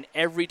 and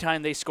every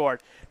time they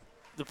scored,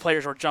 the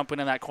players were jumping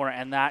in that corner,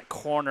 and that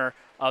corner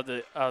of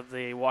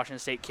the Washington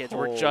State kids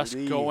were just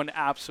going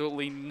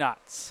absolutely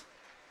nuts.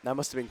 That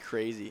must have been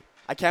crazy.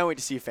 I can't wait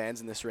to see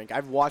fans in this rink.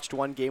 I've watched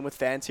one game with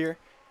fans here,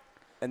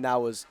 and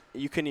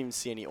you couldn't even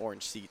see any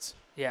orange seats.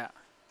 Yeah.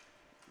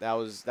 That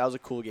was a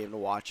cool game to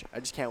watch. I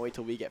just can't wait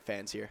till we get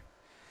fans here.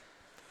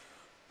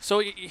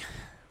 So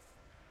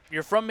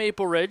you're from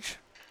Maple Ridge.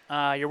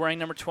 You're wearing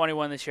number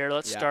 21 this year.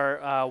 Let's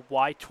start.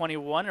 Why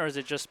 21, or is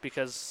it just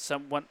because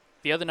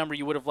the other number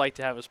you would have liked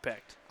to have was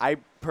picked? I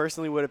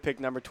personally would have picked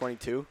number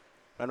 22,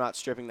 but I'm not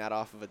stripping that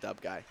off of a dub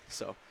guy.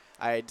 So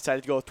I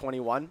decided to go with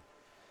 21.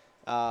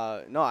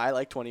 No, I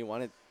like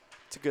 21.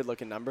 It's a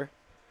good-looking number,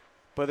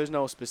 but there's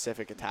no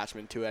specific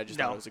attachment to it. I just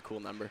thought it was a cool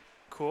number.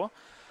 Cool.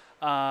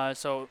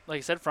 So, like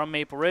I said, from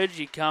Maple Ridge,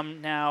 you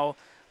come now.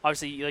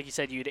 Obviously, like you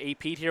said, you'd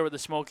AP'd here with the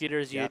Smoke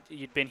Eaters. Yep.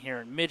 You'd been here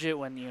in Midget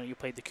when you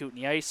played the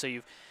Kootenai Ice. So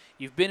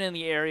you've been in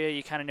the area.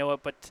 You kind of know it.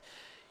 But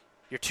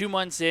you're 2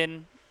 months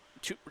in,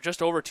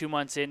 just over 2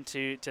 months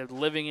into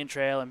living in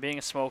Trail and being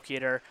a Smoke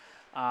Eater.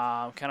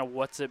 Kind of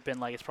what's it been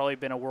like? It's probably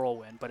been a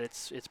whirlwind, but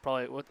it's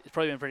probably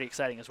been pretty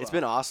exciting as well. It's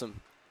been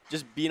awesome.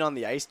 Just being on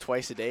the ice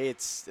twice a day.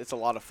 It's a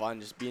lot of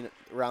fun. Just being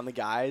around the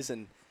guys,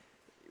 and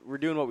we're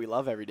doing what we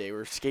love every day.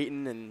 We're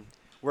skating and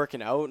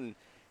working out, and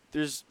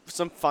there's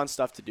some fun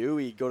stuff to do.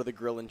 We go to the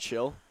Grill and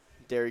Chill,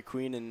 Dairy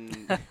Queen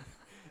and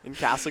in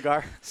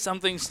Castlegar. Some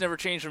things never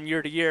change from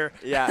year to year.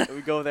 Yeah, we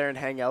go there and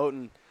hang out,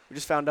 and we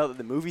just found out that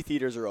the movie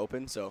theaters are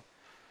open, so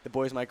the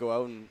boys might go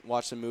out and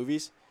watch some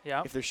movies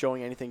if they're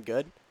showing anything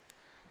good.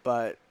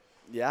 But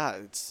yeah,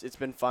 it's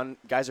been fun.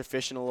 Guys are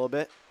fishing a little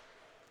bit,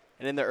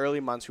 and in the early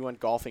months we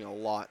went golfing a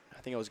lot. I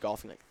think I was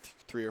golfing like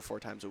 3 or 4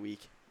 times a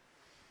week.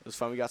 It was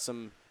fun. We got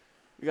some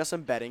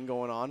betting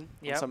going on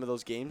some of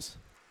those games.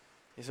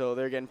 So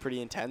they're getting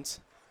pretty intense.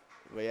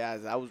 But yeah,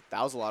 that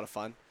was a lot of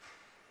fun.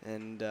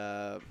 And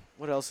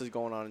what else is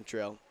going on in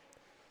Trail?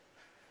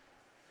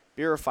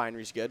 Beer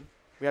Refinery's good.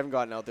 We haven't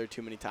gotten out there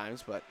too many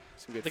times, but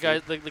some good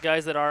food. The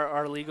guys that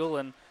are legal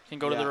and can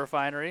go to the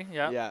refinery.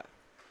 Yeah.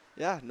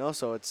 Yeah.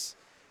 So it's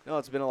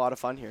been a lot of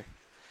fun here.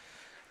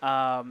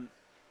 So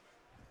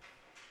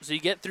you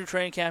get through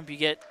training camp, you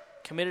get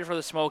committed for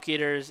the Smoke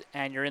Eaters,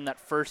 and you're in that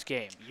first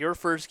game. Your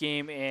first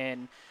game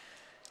in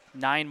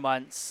 9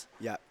 months.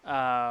 Yeah.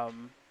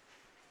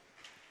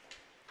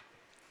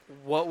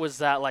 What was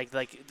that like?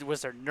 Like,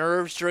 was there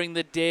nerves during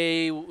the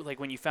day? Like,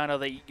 when you found out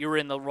that you were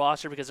in the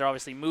roster, because they're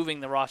obviously moving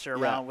the roster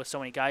around with so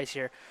many guys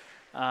here.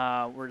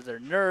 Were there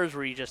nerves?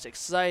 Were you just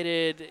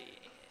excited?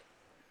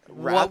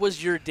 What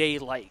was your day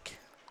like?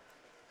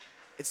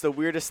 It's the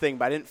weirdest thing,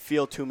 but I didn't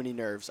feel too many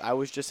nerves. I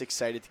was just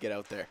excited to get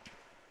out there.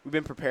 We've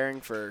been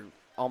preparing for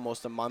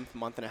almost a month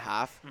and a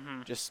half,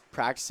 just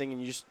practicing,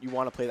 and you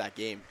want to play that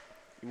game.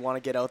 You want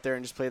to get out there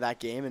and just play that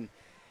game, and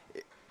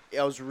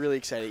I was really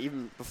excited.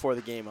 Even before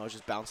the game, I was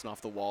just bouncing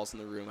off the walls in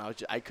the room.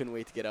 I couldn't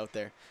wait to get out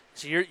there.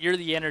 So you're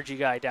the energy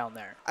guy down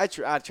there. I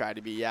try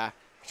to be, yeah.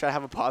 Try to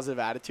have a positive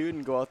attitude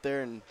and go out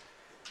there and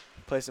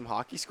play some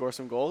hockey, score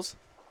some goals.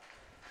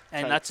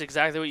 And that's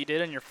exactly what you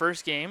did in your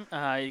first game.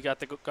 You got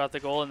the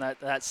goal in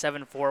that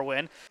 7-4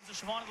 win.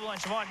 Siobhan to the line.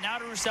 Siobhan now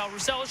to Roussel.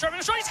 Roussel is sharp.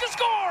 He's going to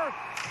score!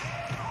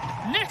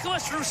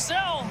 Nicholas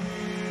Roussel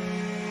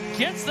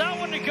gets that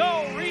one to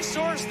go.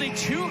 Resource the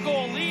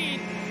 2-goal lead.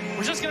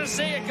 We're just going to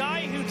say a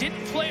guy who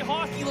didn't play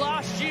hockey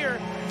last year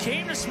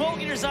came to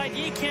Smoke Eaters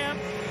ID camp,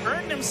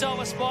 earned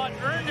himself a spot,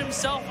 earned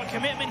himself a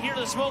commitment here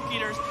to the Smoke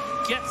Eaters,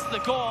 gets the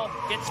goal.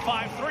 It's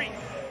 5-3.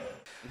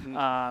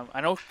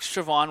 I know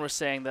Siobhan was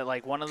saying that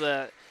like one of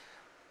the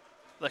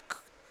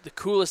the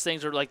coolest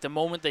things, or like the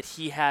moment that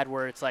he had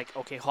where it's like,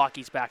 okay,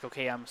 hockey's back.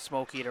 Okay, I'm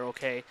Smoke Eater.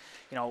 Okay,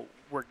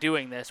 we're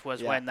doing this,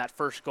 was when that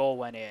first goal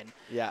went in.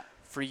 Yeah.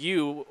 For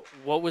you,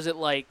 what was it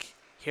like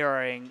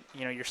hearing,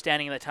 you're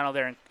standing in the tunnel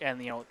there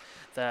and the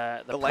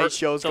light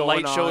show's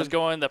going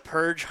on. The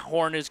purge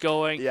horn is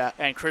going,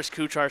 and Chris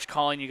Kuchar's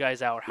calling you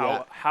guys out.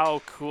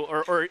 How cool,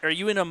 or are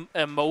you in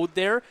a mode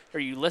there? Are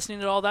you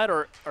listening to all that,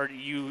 or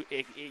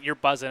you're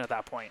buzzing at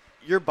that point?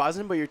 You're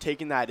buzzing, but you're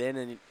taking that in,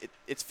 and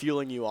it's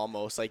fueling you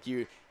almost. Like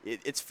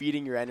it's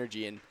feeding your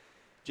energy, and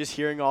just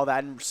hearing all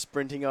that and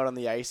sprinting out on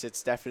the ice,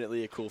 it's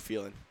definitely a cool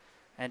feeling.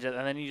 And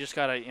then you just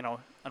gotta,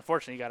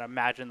 unfortunately, you gotta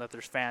imagine that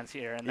there's fans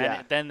here,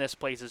 and then this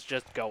place is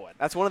just going.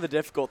 That's one of the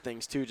difficult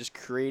things too, just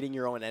creating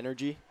your own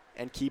energy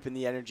and keeping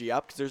the energy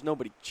up, because there's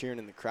nobody cheering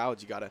in the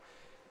crowds.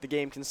 The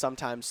game can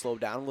sometimes slow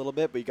down a little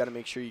bit, but you gotta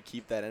make sure you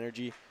keep that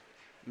energy,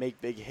 make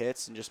big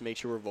hits, and just make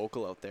sure we're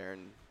vocal out there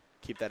and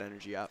keep that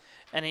energy up.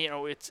 And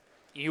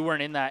you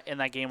weren't in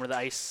that game where the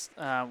ice,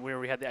 where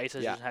we had the ice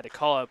and had to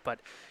call it,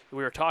 but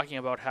we were talking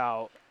about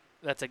how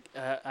that's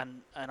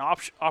an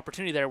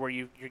opportunity there where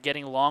you're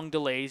getting long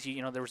delays.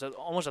 There was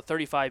almost a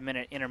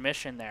 35-minute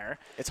intermission there.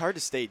 It's hard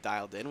to stay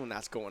dialed in when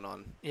that's going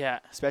on. Yeah.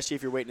 Especially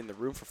if you're waiting in the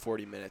room for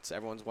 40 minutes.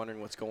 Everyone's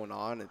wondering what's going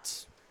on.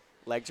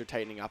 Legs are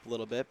tightening up a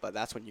little bit, but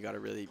that's when you got to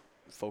really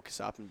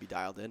focus up and be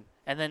dialed in.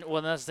 And then,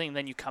 that's the thing.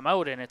 Then you come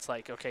out and it's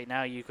like, okay,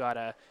 now you've got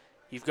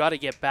to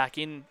get back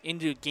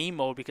into game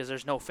mode because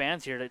there's no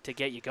fans here to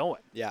get you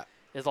going. Yeah.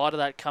 A lot of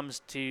that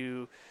comes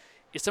to.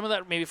 Is some of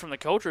that maybe from the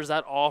coach, or is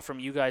that all from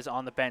you guys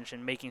on the bench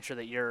and making sure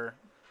that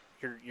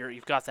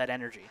you've got that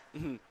energy?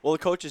 Mm-hmm. Well, the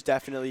coaches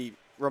definitely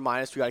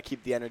remind us we got to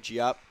keep the energy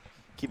up,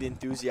 keep the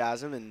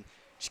enthusiasm, and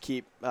just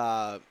keep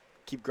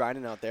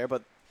grinding out there.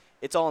 But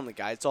it's all in the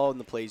guys. It's all in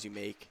the plays you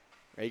make.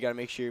 Right? You got to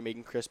make sure you're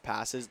making crisp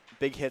passes.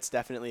 Big hits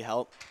definitely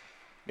help.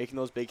 Making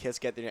those big hits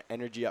get the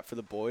energy up for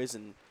the boys,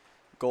 and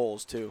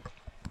goals too.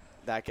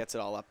 That gets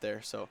it all up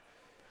there. So.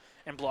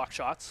 And block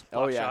shots.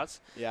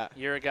 Shots. Yeah.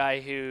 You're a guy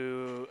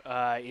who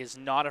is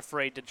not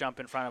afraid to jump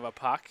in front of a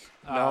puck.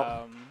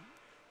 No.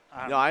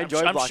 I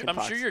enjoy blocking pucks.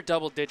 I'm sure you're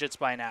double digits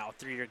by now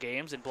through your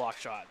games in block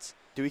shots.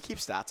 Do we keep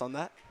stats on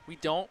that? We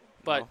don't,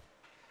 but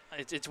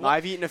it's. No,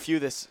 I've eaten a few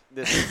these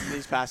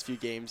past few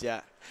games.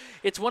 Yeah.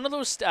 It's one of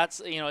those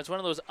stats. It's one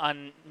of those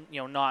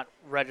not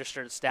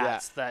registered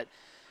stats that,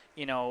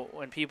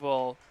 when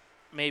people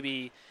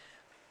maybe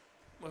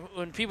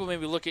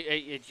look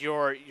at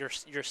your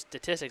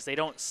statistics, they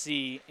don't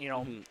see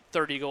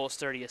 30 goals,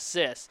 30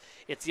 assists.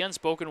 It's the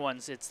unspoken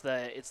ones. It's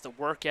the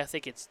work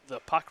ethic. It's the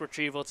puck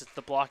retrievals. It's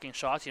the blocking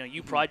shots.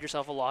 You pride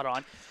yourself a lot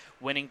on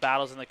winning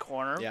battles in the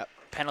corner,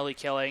 penalty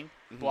killing,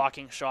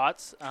 blocking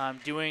shots,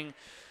 doing,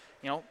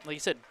 like you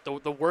said,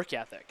 the work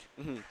ethic.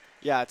 Mm-hmm.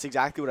 Yeah, it's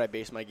exactly what I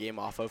base my game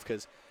off of,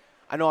 because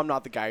I know I'm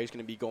not the guy who's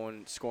going to be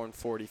scoring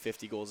 40,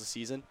 50 goals a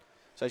season.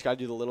 So I just got to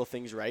do the little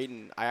things right,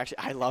 and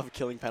I love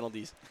killing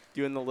penalties,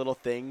 doing the little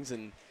things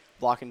and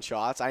blocking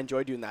shots. I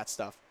enjoy doing that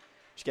stuff.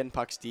 Just getting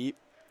pucks deep,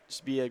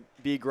 just be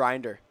a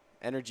grinder,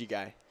 energy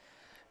guy.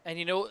 And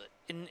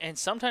and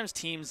sometimes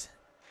teams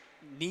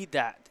need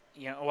that.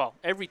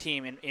 Every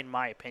team, in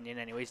my opinion,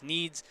 anyways,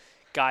 needs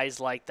guys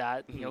like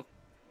that. Mm-hmm.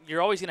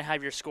 You're always going to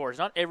have your scores.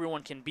 Not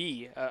everyone can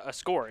be a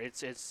scorer.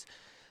 It's.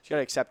 You got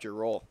to accept your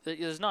role.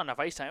 There's not enough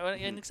ice time,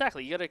 and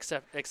exactly, you got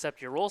to accept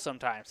your role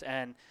sometimes.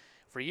 And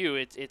for you,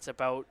 it's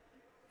about,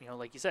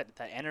 like you said,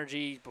 that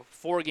energy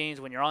before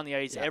games when you're on the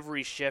ice,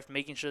 every shift,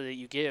 making sure that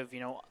you give,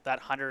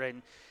 that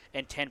 110%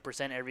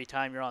 every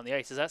time you're on the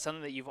ice. Is that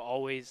something that you've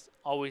always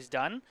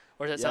done,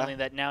 or is that something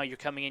that now you're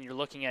coming in, you're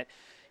looking at,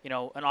 an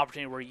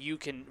opportunity where you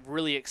can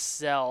really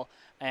excel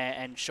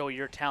and show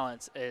your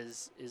talents?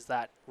 Is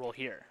that role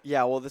here?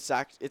 Yeah, well,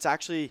 it's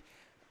actually,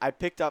 I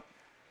picked up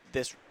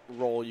this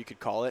role, you could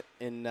call it,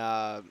 in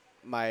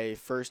my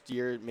first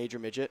year major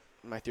midget,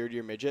 my third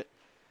year midget.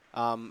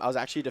 I was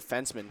actually a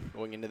defenseman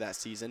going into that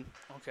season.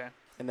 Okay.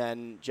 And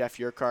then Jeff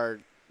Yurkar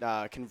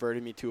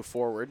converted me to a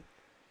forward.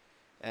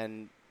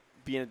 And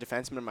being a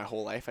defenseman my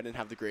whole life, I didn't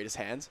have the greatest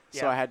hands.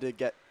 Yeah. So I had to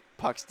get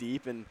pucks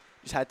deep and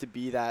just had to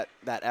be that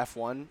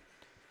F1,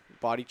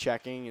 body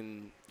checking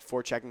and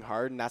forechecking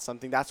hard. And that's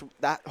something,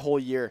 that whole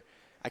year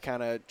I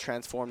kind of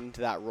transformed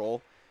into that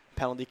role.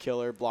 Penalty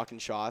killer, blocking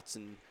shots,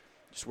 and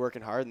just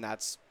working hard. And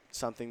that's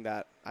something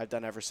that I've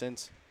done ever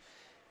since.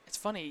 It's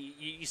funny,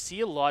 you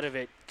see a lot of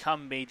it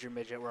come major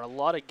midget, where a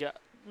lot of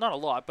not a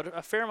lot, but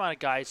a fair amount of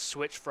guys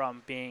switch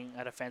from being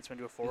a defenseman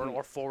to a forward,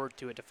 or forward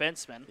to a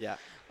defenseman. Yeah.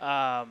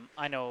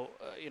 I know,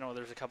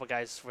 there's a couple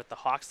guys with the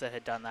Hawks that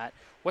had done that.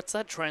 What's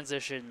that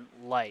transition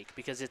like?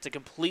 Because it's a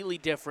completely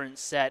different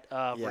set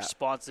of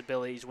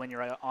responsibilities when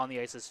you're on the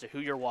ice as to who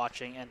you're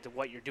watching and to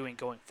what you're doing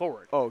going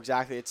forward. Oh,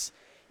 exactly. It's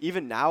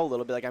even now a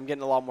little bit, like I'm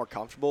getting a lot more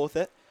comfortable with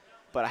it,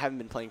 but I haven't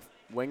been playing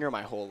winger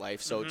my whole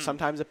life. So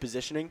sometimes the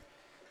positioning,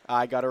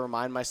 I got to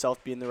remind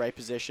myself be in the right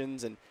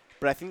positions,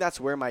 but I think that's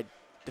where my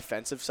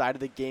defensive side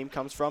of the game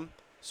comes from.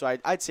 So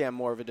I'd say I'm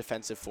more of a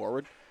defensive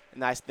forward,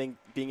 and I think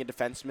being a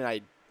defenseman,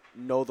 I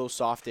know those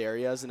soft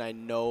areas, and I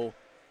know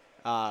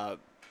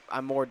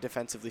I'm more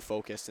defensively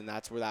focused, and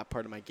that's where that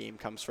part of my game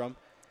comes from.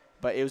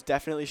 but it was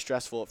definitely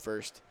stressful at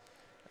first.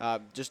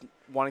 Just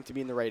wanting to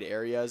be in the right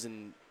areas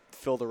and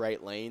fill the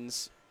right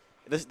lanes.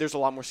 There's a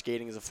lot more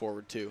skating as a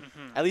forward too.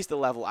 At least the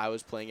level I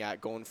was playing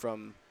at, going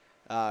from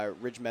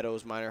Ridge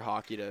Meadows minor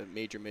hockey to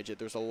major midget,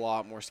 there's a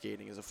lot more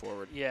skating as a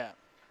forward. Yeah.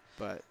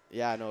 But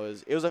yeah, no,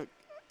 it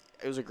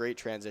was a great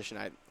transition.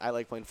 I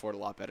like playing forward a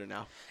lot better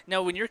now.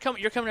 Now, when you're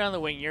coming down the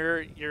wing,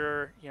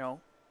 you're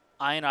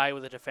eye and eye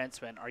with a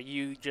defenseman. Are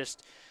you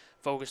just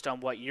focused on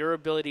what your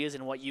ability is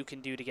and what you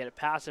can do to get it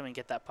past him and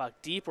get that puck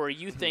deep, or are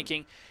you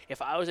thinking,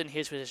 if I was in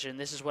his position,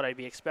 this is what I'd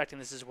be expecting,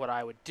 this is what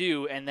I would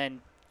do, and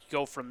then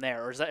go from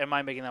there? Or am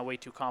I making that way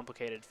too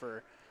complicated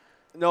for?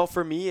 No,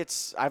 for me,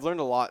 I've learned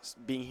a lot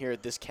being here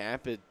at this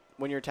camp.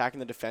 When you're attacking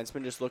the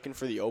defenseman, just looking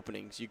for the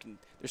openings.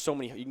 There's so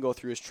many. You can go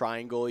through his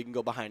triangle. You can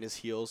go behind his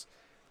heels.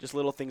 Just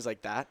little things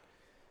like that.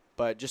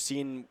 But just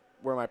seeing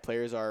where my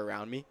players are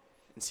around me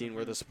and seeing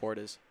where the support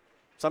is.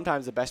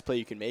 Sometimes the best play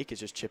you can make is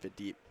just chip it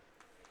deep.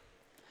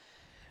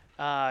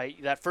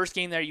 That first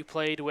game there, you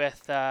played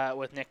with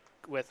Nick.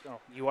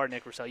 You are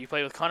Nick Roussel. You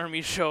played with Connor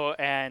Michaud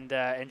and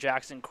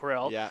Jackson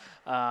Krill.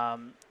 Yeah.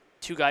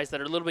 Two guys that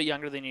are a little bit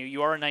younger than you.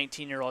 You are a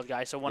 19-year-old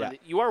guy, so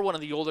you are one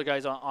of the older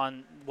guys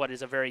on what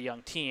is a very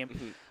young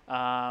team.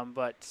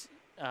 But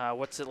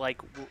what's it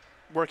like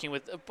working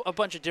with a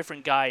bunch of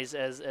different guys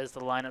as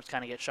the lineups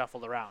kind of get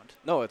shuffled around?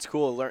 No, it's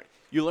cool.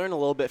 You learn a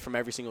little bit from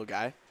every single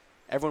guy.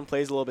 Everyone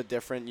plays a little bit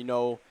different.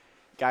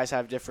 Guys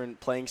have different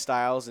playing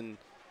styles, and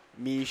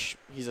Mish,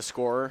 he's a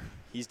scorer.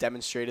 He's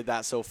demonstrated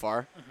that so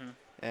far.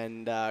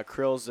 And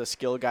Krill's a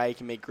skill guy. He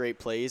can make great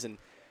plays. And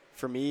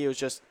for me, it was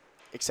just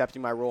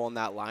accepting my role on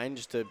that line,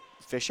 just to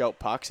fish out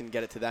pucks and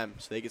get it to them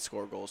so they could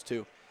score goals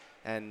too.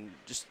 And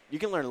just you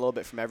can learn a little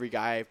bit from every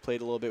guy. I've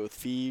played a little bit with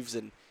Thieves,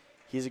 and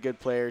he's a good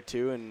player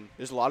too. And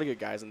there's a lot of good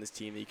guys on this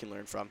team that you can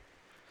learn from.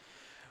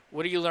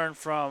 What do you learn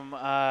from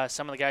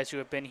some of the guys who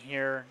have been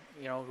here,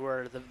 who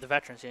are the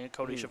veterans?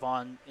 Cody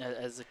Chavon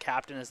as the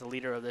captain, as the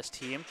leader of this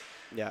team.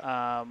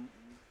 Yeah.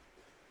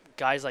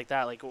 Guys like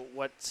that,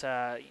 what's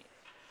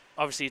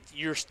obviously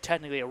you're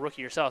technically a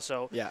rookie yourself,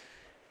 so yeah.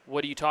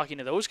 What are you talking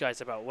to those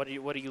guys about? What are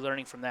you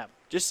learning from them?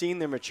 Just seeing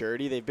their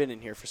maturity. They've been in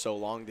here for so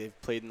long.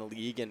 They've played in the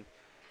league, and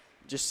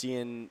just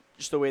seeing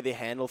the way they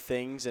handle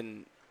things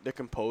and their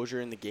composure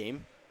in the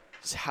game.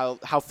 Just how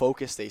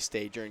focused they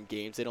stay during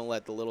games. They don't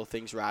let the little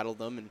things rattle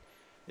them, and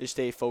they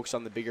stay focused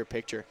on the bigger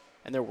picture.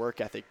 And their work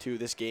ethic too.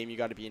 This game, you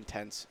got to be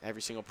intense.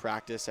 Every single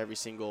practice, every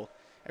single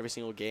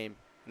game.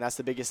 And that's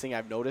the biggest thing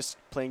I've noticed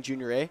playing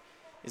Junior A,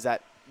 is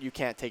that you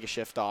can't take a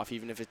shift off.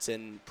 Even if it's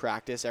in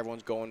practice,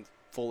 everyone's going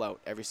full out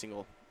every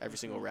single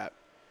rep.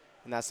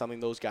 And that's something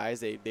those guys,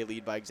 they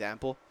lead by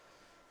example,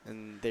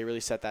 and they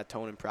really set that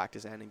tone in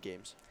practice and in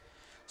games.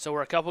 So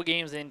we're a couple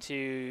games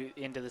into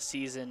the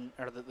season,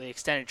 or the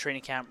extended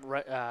training camp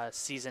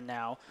season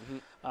now.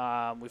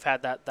 We've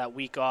had that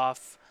week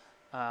off,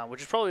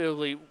 which is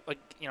probably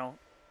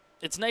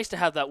it's nice to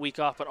have that week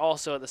off, but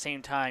also at the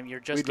same time you're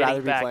just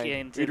getting back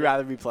into. We'd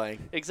rather be playing.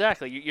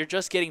 Exactly, you're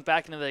just getting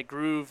back into that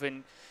groove,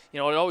 and it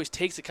always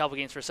takes a couple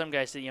games for some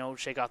guys to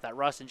shake off that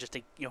rust and just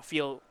to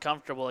feel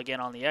comfortable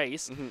again on the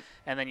ice,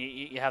 and then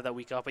you have that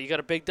week off. But you got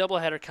a big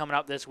doubleheader coming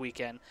up this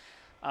weekend.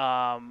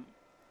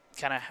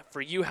 Kind of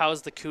for you,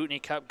 how's the Kootenay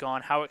Cup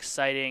gone? How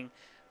exciting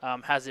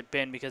has it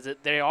been? Because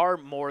they are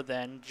more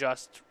than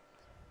just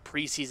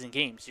preseason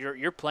games.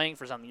 You're playing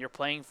for something. You're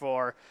playing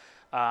for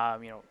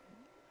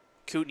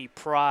Kootenay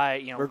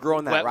pride. We're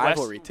growing that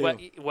rivalry too.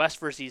 West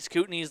versus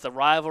Kootenay's the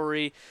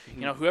rivalry.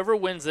 Whoever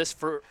wins this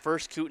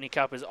first Kootenay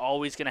Cup is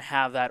always going to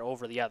have that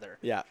over the other.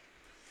 Yeah.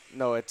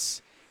 No,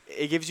 it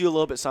gives you a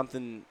little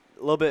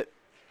bit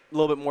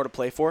more to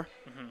play for.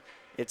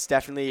 It's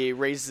definitely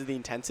raises the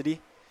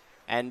intensity.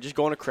 And just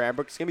going to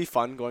Cranbrook, it's going to be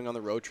fun going on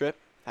the road trip.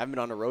 I haven't been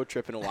on a road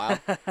trip in a while.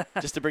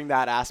 Just to bring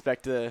that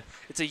aspect to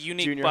it's a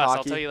unique junior bus, hockey.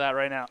 I'll tell you that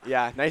right now.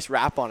 Yeah, nice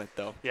wrap on it,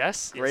 though.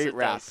 Yes? Great yes,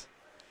 wrap. Does.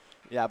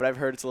 Yeah, but I've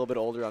heard it's a little bit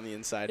older on the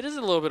inside. It is a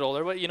little bit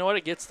older, but you know what?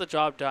 It gets the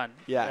job done.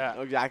 Yeah.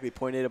 Exactly.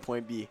 Point A to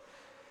point B.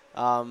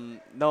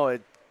 They're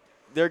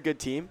a good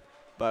team,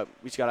 but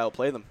we just got to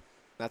outplay them.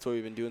 That's what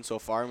we've been doing so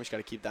far, and we just got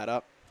to keep that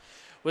up.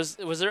 Was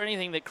there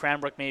anything that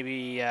Cranbrook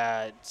maybe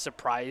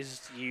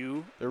surprised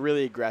you? They're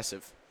really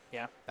aggressive.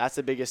 Yeah. That's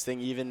the biggest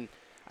thing. Even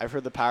I've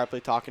heard the power play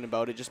talking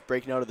about it, just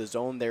breaking out of the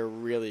zone. They're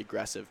really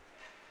aggressive.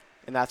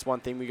 And that's one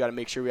thing we got to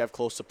make sure we have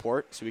close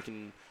support so we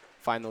can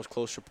find those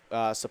close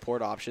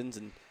support options,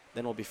 and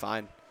then we'll be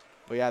fine.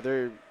 But, yeah,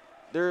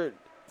 they're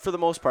for the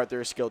most part,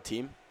 they're a skilled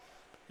team.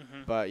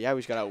 But, yeah, we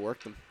just got to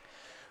outwork them.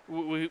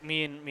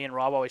 Me and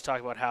Rob always talk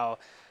about how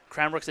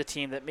Cranbrook's a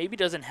team that maybe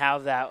doesn't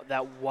have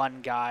that one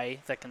guy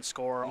that can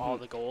score all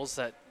the goals,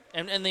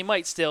 and they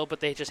might still,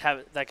 but they just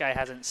have that guy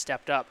hasn't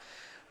stepped up.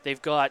 They've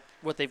got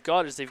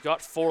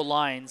 4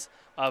 lines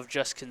of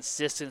just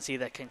consistency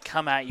that can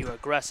come at you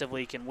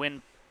aggressively, can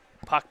win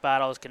puck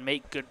battles, can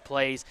make good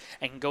plays,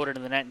 and can go to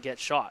the net and get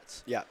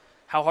shots. Yeah.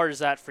 How hard is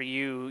that for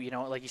you?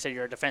 Like you said,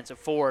 you're a defensive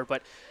forward,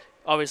 but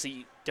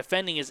obviously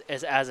defending is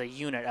as a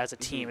unit, as a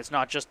team. It's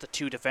not just the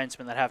 2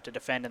 defensemen that have to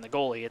defend and the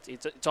goalie.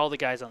 It's all the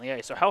guys on the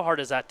ice. So how hard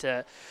is that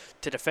to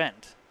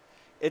defend?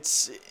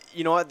 It's,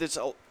 you know what, there's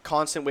a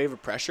constant wave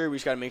of pressure. We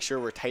just got to make sure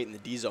we're tight in the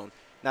D zone. And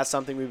that's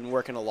something we've been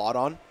working a lot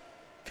on,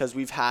 because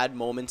we've had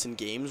moments in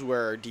games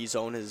where our D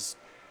zone is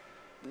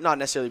not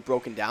necessarily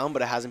broken down,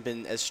 but it hasn't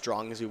been as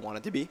strong as we want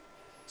it to be.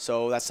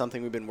 So that's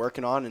something we've been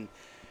working on, and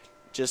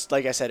just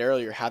like I said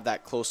earlier, have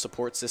that close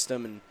support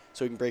system, and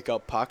so we can break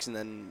out pucks and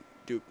then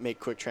make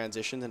quick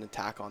transitions and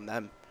attack on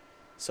them.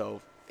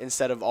 So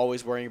instead of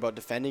always worrying about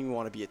defending, we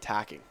want to be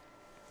attacking.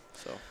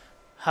 So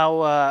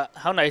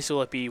how nice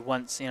will it be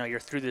once you're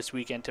through this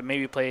weekend to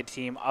maybe play a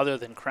team other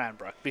than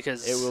Cranbrook?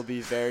 Because it will be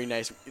very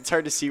nice. It's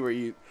hard to see where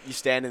you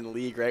stand in the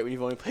league, right, when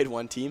you've only played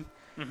one team.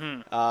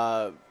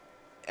 Mm-hmm.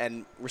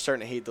 And we're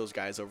starting to hate those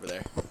guys over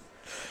there.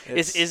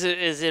 Is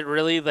it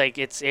really like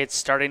it's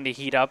starting to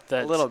heat up?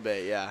 A little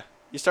bit, yeah.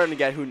 You're starting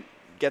to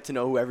get to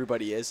know who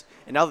everybody is,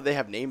 and now that they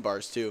have name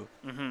bars too,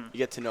 mm-hmm. you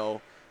get to know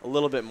a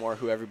little bit more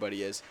who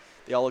everybody is.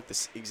 They all look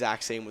the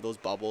exact same with those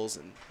bubbles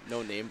and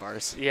no name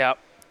bars. Yeah.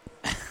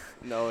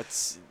 No,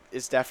 it's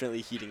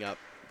definitely heating up.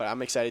 But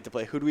I'm excited to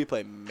play. Who do we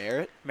play?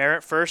 Merritt?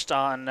 Merritt first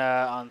on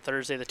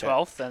Thursday the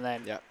 12th, and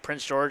then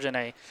Prince George in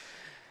a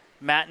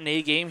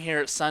matinee game here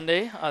at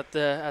Sunday at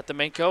the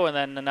Minco, and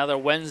then another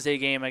Wednesday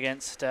game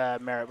against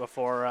Merritt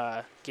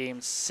before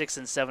games 6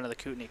 and 7 of the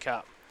Kootenay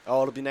Cup.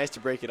 Oh, it'll be nice to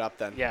break it up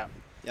then. Yeah.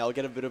 Yeah, we'll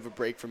get a bit of a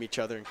break from each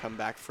other and come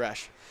back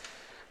fresh.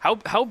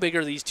 How big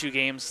are these two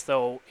games,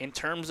 though, in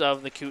terms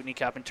of the Kootenay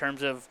Cup, in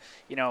terms of,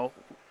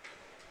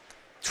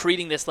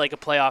 treating this like a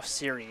playoff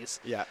series?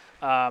 Yeah.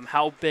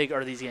 How big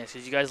are these games?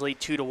 Because you guys lead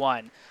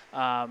 2-1.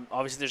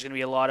 Obviously, there's going to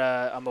be a lot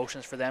of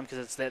emotions for them because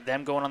it's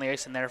them going on the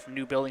ice in their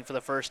new building for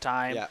the first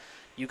time. Yeah.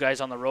 You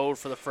guys on the road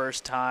for the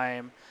first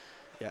time.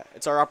 Yeah,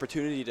 it's our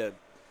opportunity to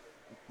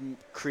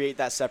create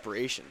that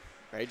separation,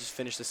 right? Just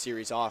finish the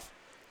series off.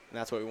 And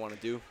that's what we want to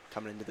do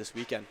coming into this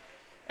weekend.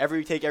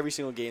 We take every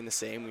single game the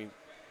same.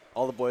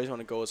 All the boys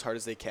want to go as hard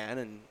as they can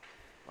and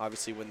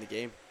obviously win the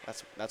game.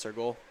 That's our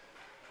goal.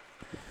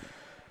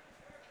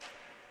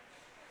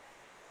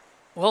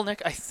 Well,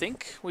 Nick, I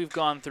think we've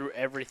gone through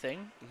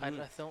everything.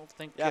 Mm-hmm. I don't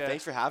think... Yeah,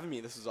 thanks for having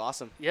me. This was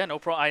awesome. Yeah, no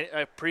problem.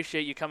 I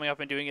appreciate you coming up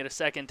and doing it a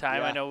second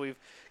time. Yeah. I know we've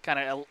kind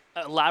of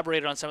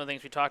elaborated on some of the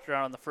things we talked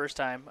about on the first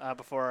time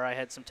before I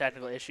had some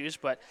technical issues,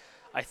 but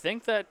I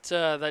think that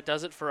that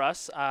does it for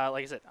us.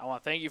 Like I said, I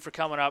want to thank you for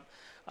coming up.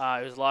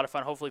 It was a lot of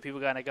fun. Hopefully people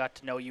kind of got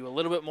to know you a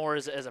little bit more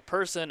as a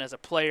person, as a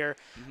player,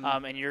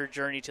 Mm-hmm. and your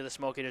journey to the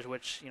Smoke Eaters,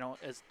 which,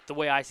 is the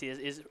way I see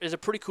it, is a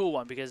pretty cool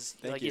one because,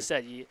 like you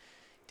said, you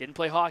didn't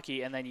play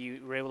hockey, and then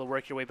you were able to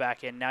work your way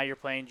back in. Now you're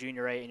playing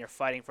Junior A, and you're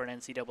fighting for an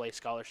NCAA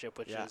scholarship,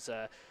 which is,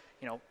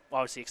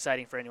 obviously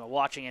exciting for anyone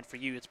watching, and for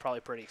you, it's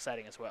probably pretty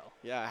exciting as well.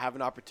 Yeah, I have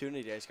an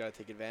opportunity. I just got to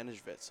take advantage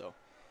of it. So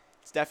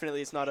it's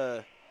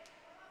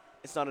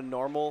not a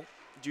normal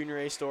Junior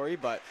A story,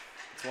 but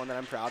it's one that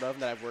I'm proud of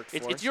and that I've worked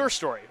for. It's your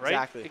story,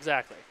 right?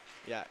 Exactly.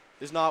 Yeah.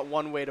 There's not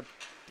one way to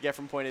get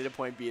from point A to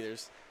point B.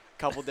 There's a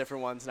couple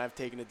different ones, and I've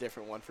taken a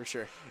different one for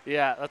sure.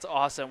 Yeah, that's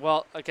awesome.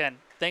 Well, again,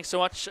 thanks so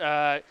much.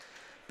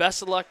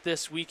 Best of luck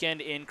this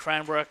weekend in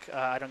Cranbrook.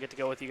 I don't get to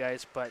go with you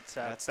guys, but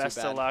best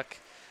of luck.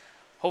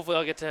 Hopefully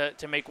I'll get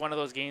to make one of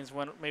those games,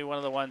 maybe one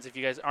of the ones, if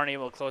you guys aren't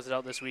able to close it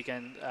out this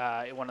weekend,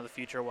 one of the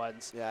future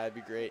ones. Yeah, that'd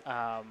be great.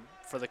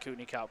 For the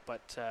Kootenay Cup.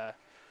 But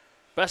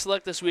best of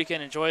luck this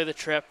weekend. Enjoy the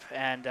trip,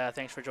 and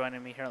thanks for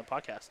joining me here on the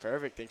podcast.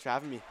 Perfect. Thanks for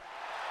having me.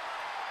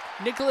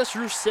 Nicholas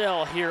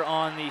Roussel here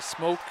on the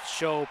Smoke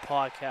Show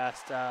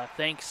podcast.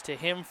 Thanks to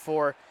him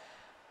for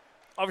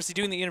obviously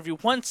doing the interview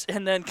once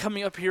and then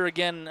coming up here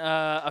again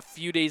a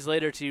few days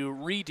later to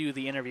redo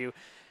the interview.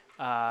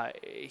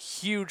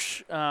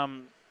 Huge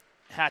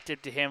hat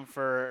tip to him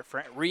for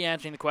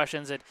re-answering the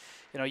questions that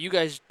you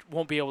guys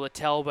won't be able to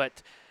tell,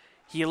 but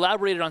he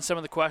elaborated on some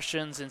of the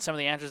questions and some of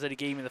the answers that he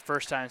gave me the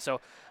first time. So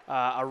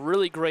a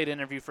really great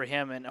interview for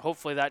him, and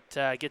hopefully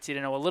that gets you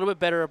to know a little bit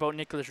better about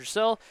Nicholas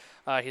Roussel,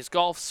 his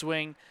golf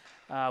swing.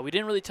 We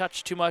didn't really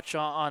touch too much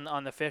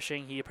on the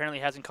fishing. He apparently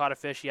hasn't caught a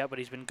fish yet, but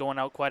he's been going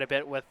out quite a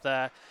bit with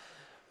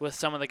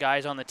some of the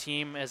guys on the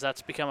team, as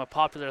that's become a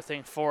popular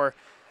thing for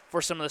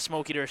some of the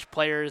Smoke Eaters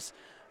players.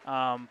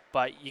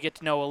 But you get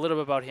to know a little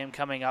bit about him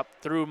coming up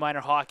through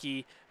minor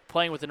hockey,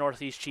 playing with the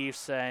Northeast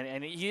Chiefs,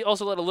 and he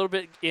also let a little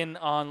bit in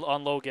on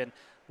Logan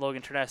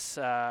Terness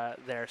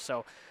there.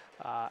 So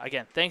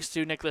again, thanks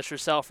to Nicholas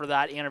Roussel for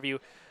that interview.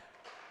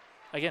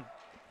 Again,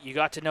 you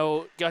got to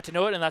know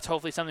it, and that's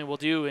hopefully something we'll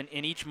do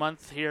in each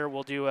month here.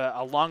 We'll do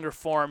a longer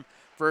form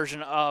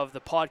version of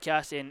the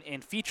podcast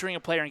in featuring a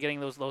player and getting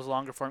those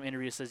longer form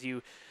interviews as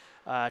you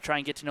try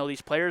and get to know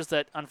these players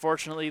that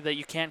unfortunately that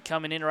you can't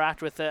come and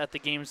interact with at the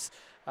games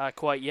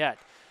quite yet.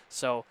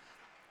 So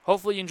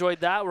hopefully you enjoyed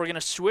that. We're going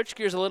to switch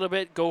gears a little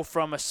bit, go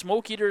from a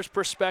Smoke Eaters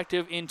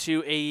perspective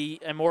into a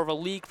more of a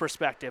league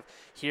perspective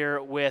here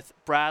with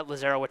Brad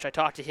Lazarowich. I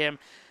talked to him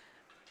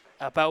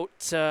about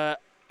a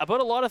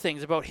lot of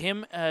things, about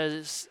him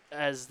as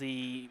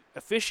the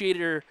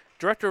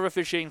director of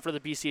officiating for the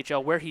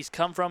BCHL, where he's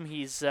come from.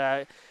 He's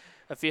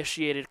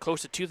officiated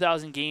close to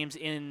 2,000 games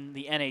in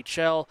the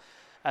NHL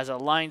as a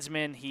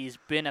linesman. He's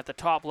been at the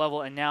top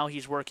level, and now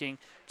he's working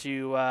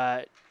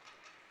to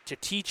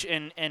teach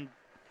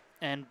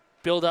and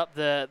build up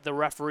the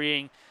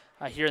refereeing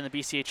here in the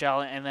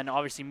BCHL, and then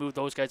obviously move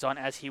those guys on,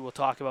 as he will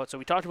talk about. So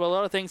we talked about a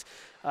lot of things,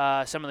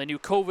 some of the new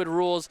COVID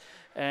rules,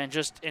 and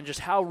just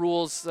how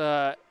rules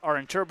are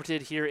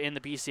interpreted here in the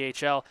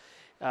BCHL.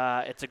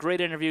 It's a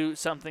great interview,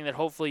 something that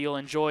hopefully you'll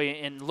enjoy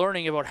in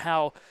learning about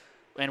how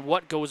and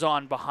what goes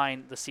on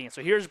behind the scenes.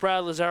 So here's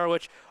Brad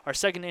Lazarowich, our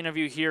second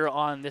interview here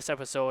on this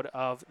episode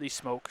of the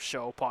Smoke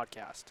Show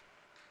podcast.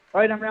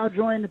 All right, I'm now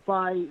joined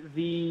by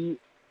the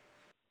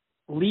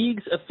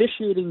league's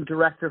officiating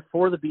director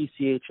for the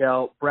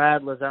BCHL,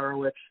 Brad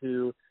Lazarowich,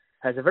 who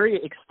has a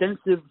very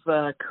extensive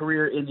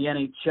career in the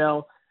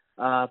NHL.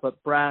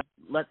 But Brad,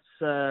 let's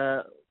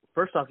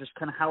first off, just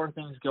kind of how are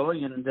things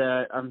going? And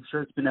I'm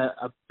sure it's been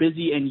a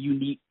busy and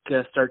unique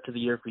start to the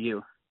year for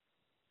you.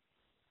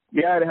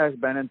 Yeah, it has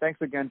been, and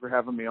thanks again for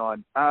having me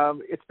on.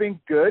 It's been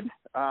good.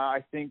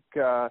 I think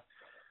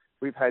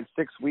we've had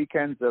 6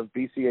 weekends of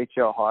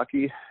BCHL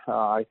hockey.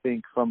 I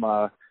think from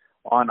a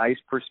on-ice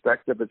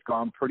perspective, it's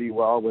gone pretty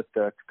well with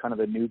the kind of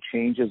the new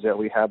changes that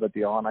we have at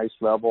the on-ice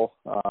level.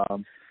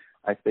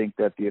 I think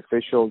that the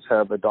officials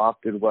have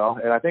adopted well,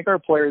 and I think our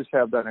players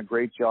have done a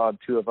great job,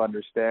 too, of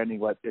understanding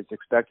what is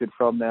expected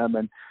from them.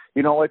 And,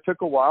 you know, it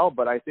took a while,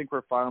 but I think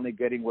we're finally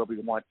getting where we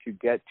want to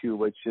get to,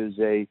 which is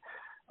a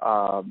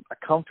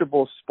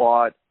comfortable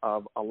spot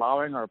of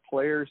allowing our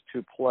players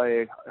to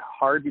play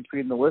hard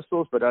between the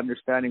whistles, but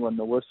understanding when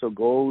the whistle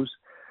goes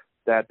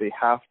that they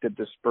have to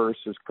disperse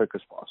as quick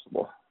as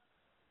possible.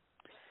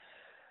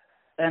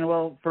 And,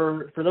 well,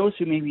 for those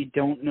who maybe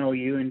don't know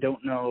you and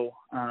don't know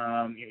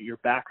your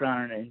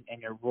background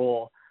and your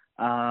role,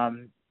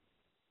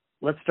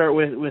 let's start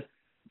with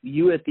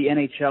you at the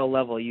NHL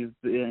level.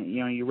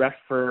 You ref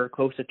for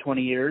close to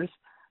 20 years.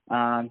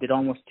 Did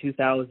almost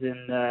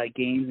 2,000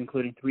 games,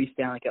 including 3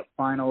 Stanley Cup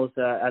Finals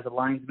as a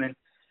linesman.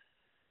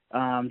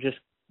 Just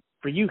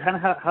for you, kind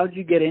of how did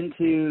you get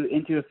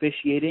into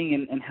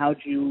officiating, and how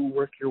did you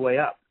work your way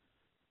up?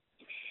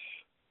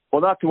 Well,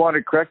 not to want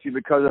to correct you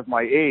because of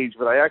my age,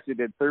 but I actually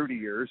did 30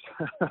 years.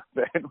 with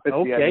okay,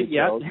 the NHL.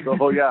 Yeah.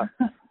 So, yeah.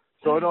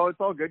 So, no,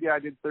 it's all good. Yeah, I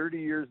did 30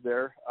 years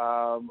there.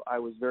 I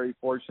was very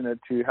fortunate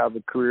to have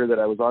a career that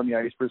I was on the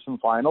ice for some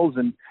finals,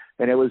 and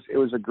it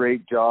was a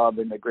great job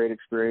and a great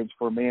experience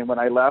for me. And when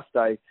I left,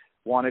 I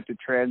wanted to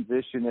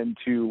transition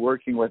into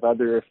working with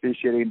other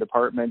officiating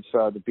departments.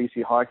 The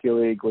BC Hockey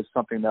League was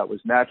something that was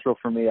natural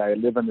for me. I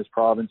live in this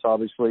province,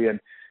 obviously, and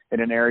in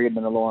an area in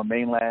the Lower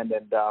Mainland,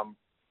 and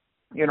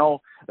you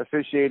know,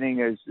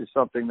 officiating is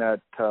something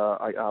that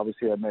I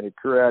obviously have made a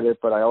career at it,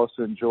 but I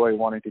also enjoy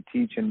wanting to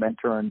teach and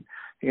mentor and,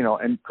 you know,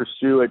 and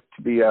pursue it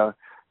to be a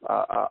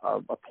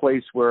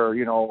place where,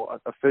 you know,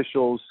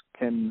 officials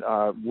can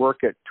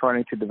work at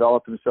trying to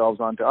develop themselves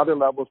onto other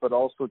levels, but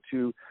also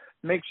to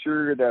make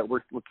sure that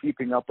we're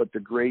keeping up with the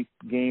great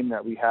game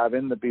that we have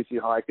in the BC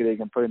Hockey League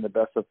and putting the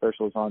best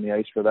officials on the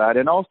ice for that.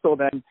 And also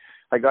then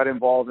I got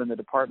involved in the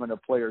Department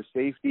of Player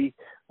Safety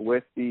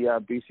with the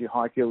BC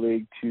Hockey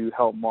League to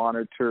help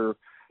monitor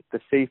the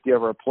safety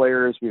of our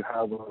players. We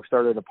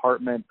started a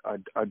department,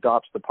 a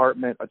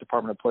Department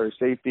of Player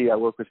Safety. I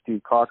work with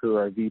Steve Cocker,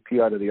 our VP,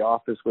 out of the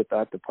office with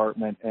that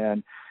department.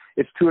 And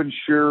it's to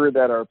ensure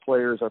that our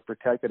players are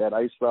protected at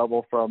ice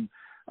level from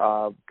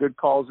good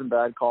calls and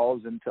bad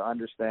calls, and to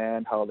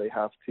understand how they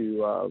have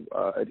to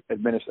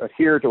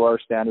adhere to our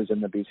standards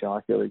in the BC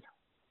Hockey League.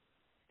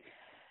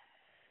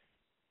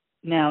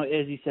 Now,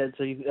 as you said,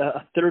 so you've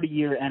a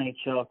 30-year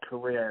NHL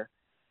career.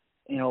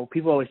 You know,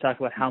 people always talk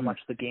about how much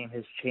the game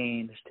has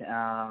changed.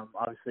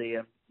 Obviously,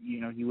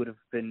 you know, you would have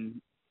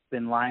been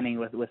lining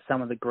with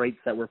some of the greats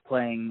that were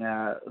playing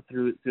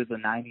through the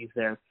 90s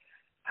there.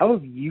 How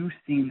have you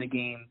seen the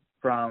game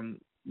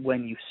from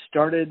when you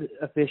started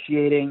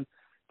officiating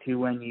to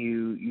when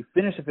you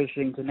finished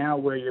officiating to now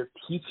where you're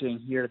teaching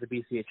here at the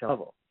BCHL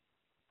level?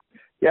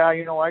 Yeah,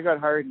 you know, I got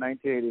hired in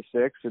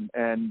 1986,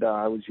 and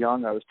I was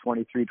young. I was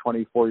 23,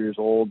 24 years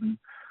old, and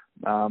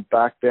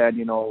back then,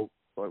 you know,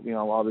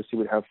 obviously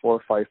we'd have 4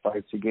 or 5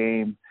 fights a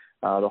game,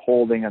 the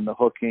holding and the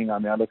hooking. I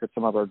mean, I look at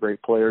some of our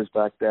great players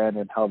back then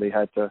and how they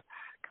had to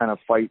kind of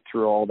fight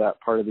through all that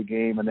part of the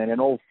game. And then in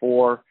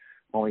 2004,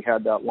 when we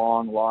had that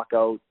long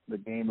lockout, the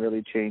game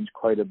really changed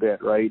quite a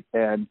bit, right?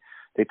 And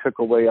they took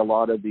away a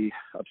lot of the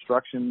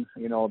obstruction,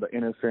 you know, the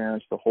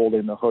interference, the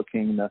holding, the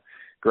hooking, the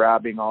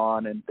grabbing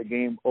on, and the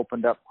game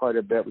opened up quite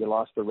a bit. We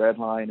lost the red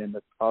line and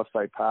the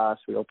offside pass.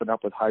 We opened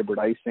up with hybrid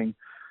icing.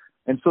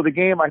 And so the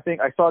game, I think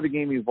I saw the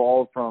game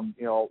evolve from,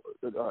 you know,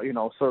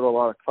 sort of a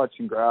lot of clutch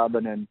and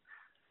grabbing, and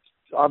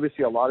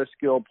obviously a lot of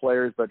skilled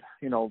players, but,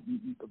 you know,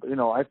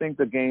 I think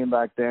the game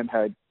back then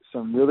had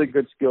some really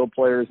good skilled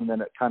players, and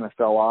then it kind of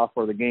fell off,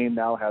 where the game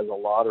now has a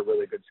lot of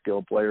really good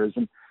skilled players.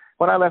 And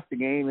when I left the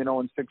game, you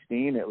know, in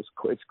 2016,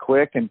 it's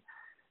quick, and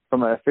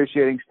from an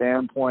officiating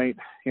standpoint,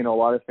 you know, a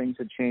lot of things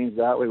had changed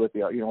that way with the,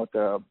 you know, with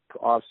the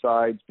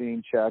offsides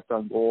being checked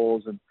on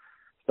goals and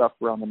stuff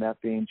around the net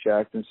being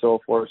checked and so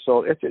forth.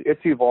 So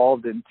it's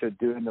evolved into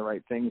doing the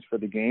right things for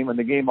the game, and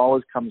the game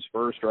always comes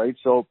first, right?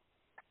 So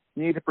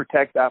you need to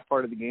protect that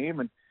part of the game,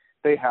 and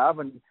they have,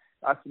 and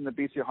us in the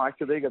BC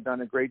Hockey League have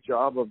done a great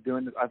job of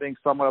doing, I think,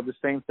 somewhat of the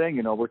same thing.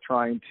 You know, we're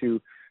trying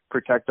to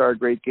protect our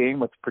great game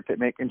with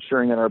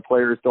ensuring that our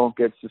players don't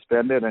get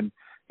suspended and,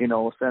 you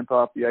know, sent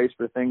off the ice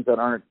for things that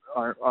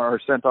are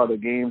sent out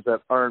of games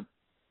that aren't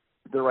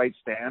the right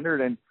standard.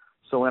 And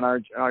so in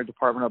our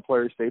Department of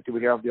Player Safety,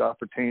 we have the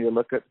opportunity to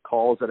look at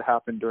calls that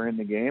happen during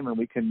the game, and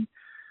we can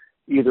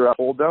either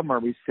uphold them or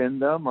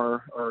rescind them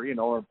or you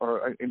know,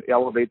 or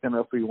elevate them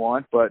if we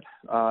want. But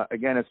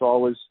again, it's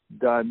always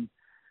done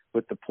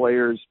with the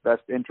players'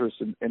 best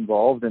interests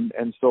involved.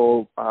 And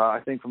so I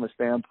think from a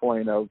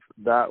standpoint of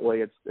that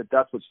way,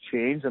 that's what's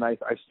changed. And I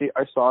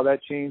saw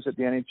that change at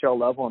the NHL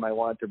level, and I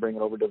wanted to bring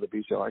it over to the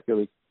BC Hockey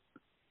League.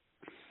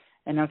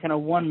 And now kind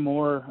of one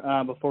more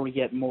before we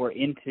get more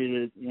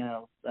into, you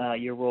know,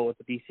 your role with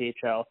the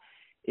BCHL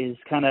is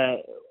kind of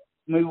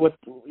maybe what's,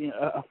 you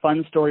know, a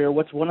fun story, or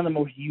what's one of the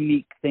most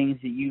unique things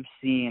that you've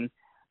seen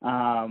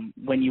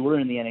when you were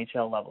in the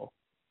NHL level?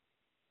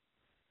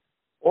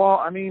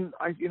 Well, I mean,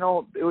 that's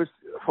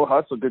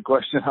a good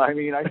question. I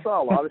mean, I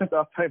saw a lot of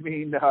stuff. I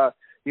mean,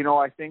 you know,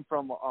 I think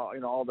from, you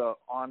know, all the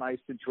on-ice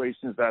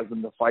situations as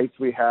in the fights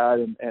we had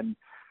and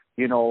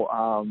you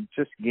know,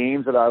 just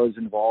games that I was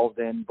involved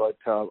in. But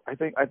I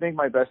think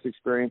my best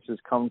experiences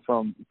come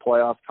from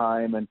playoff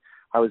time, and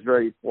I was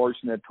very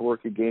fortunate to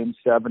work at Game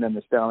 7 in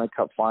the Stanley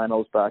Cup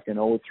Finals back in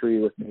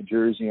 2003 with New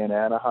Jersey and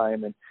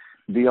Anaheim, and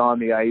be on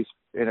the ice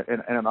in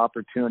an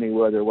opportunity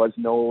where there was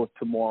no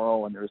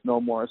tomorrow and there was no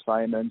more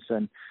assignments,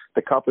 and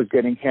the cup was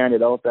getting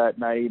handed out that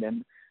night.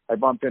 And I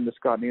bumped into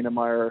Scott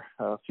Niedermayer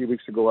a few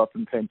weeks ago up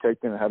in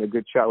Penticton and had a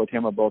good chat with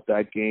him about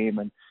that game,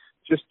 and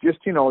just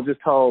you know, just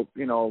how,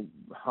 you know,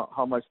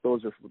 how much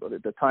those are,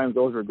 the times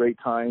those were great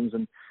times,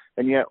 and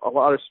yet a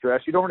lot of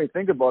stress. You don't really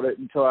think about it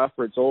until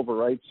after it's over,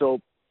 right? So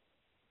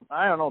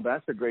I don't know.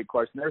 That's a great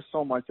question. There's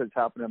so much that's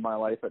happened in my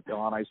life at the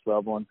on-ice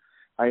level, and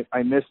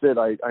I missed it.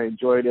 I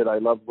enjoyed it. I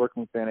loved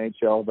working with the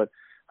NHL, but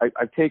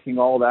I'm taking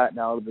all that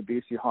now to the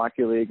BC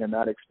Hockey League and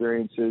that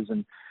experiences,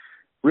 and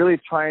really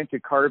trying to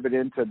carve it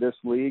into this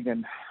league.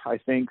 And I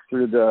think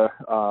through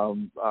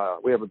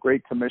we have a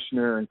great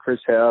commissioner in Chris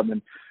Hebb,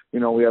 and, you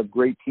know, we have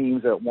great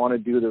teams that want to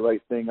do the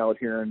right thing out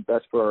here and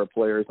best for our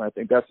players. And I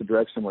think that's the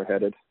direction we're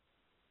headed.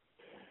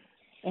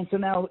 And so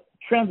now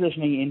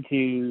transitioning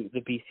into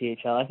the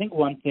BCHL, I think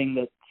one thing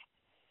that,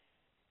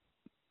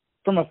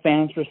 from a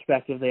fan's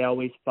perspective, they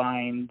always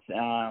find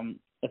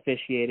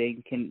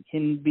officiating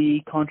can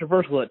be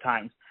controversial at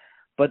times.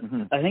 But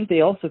I think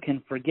they also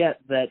can forget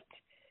that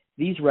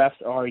these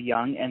refs are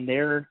young, and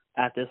they're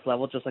at this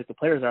level, just like the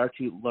players are,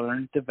 to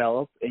learn,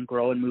 develop, and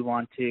grow and move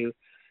on to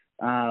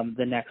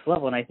the next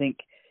level. And I think,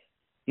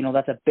 you know,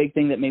 that's a big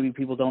thing that maybe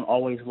people don't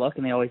always look,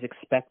 and they always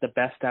expect the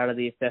best out of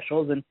the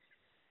officials. And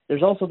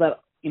there's also that,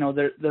 you know,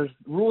 there's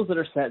rules that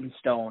are set in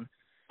stone,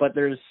 but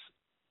there's,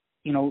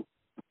 you know,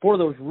 for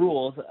those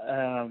rules,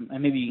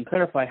 and maybe you can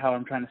clarify how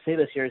I'm trying to say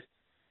this here, is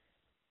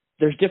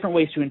there's different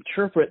ways to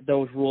interpret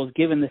those rules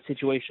given the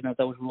situation that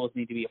those rules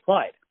need to be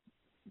applied.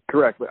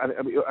 Correct.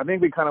 I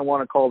think we kind of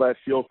want to call that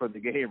feel for the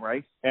game,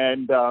 right?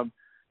 And,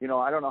 you know,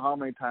 I don't know how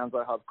many times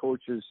I have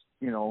coaches,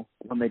 you know,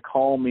 when they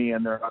call me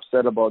and they're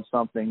upset about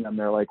something and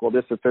they're like, well,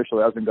 this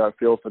official hasn't got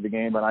feel for the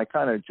game. And I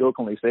kind of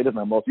jokingly say to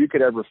them, well, if you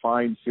could ever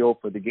find feel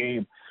for the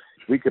game,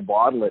 we could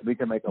bottle it. We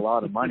can make a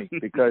lot of money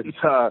because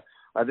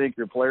I think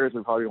your players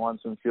would probably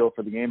want some feel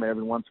for the game, and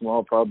every once in a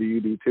while probably you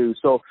do too.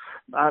 So,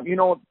 you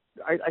know,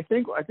 I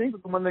think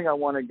one thing I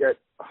want to get,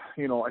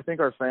 you know, I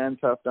think our fans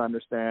have to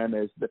understand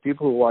is that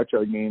people who watch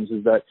our games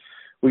is that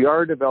we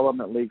are a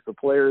development league for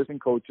players and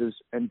coaches,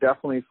 and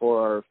definitely for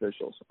our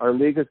officials. Our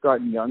league has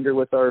gotten younger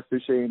with our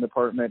officiating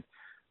department,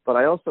 but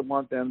I also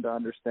want them to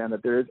understand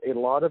that there is a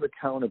lot of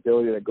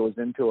accountability that goes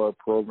into our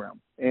program.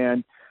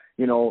 And,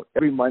 you know,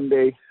 every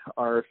Monday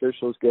our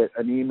officials get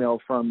an email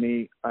from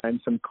me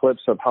and some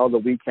clips of how the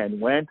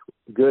weekend went,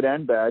 good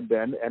and bad,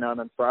 Ben. And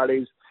on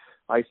Fridays,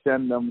 I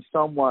send them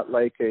somewhat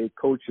like a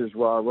coach's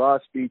rah-rah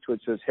speech,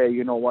 which says, hey,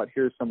 you know what,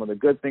 here's some of the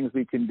good things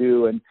we can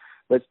do, and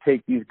let's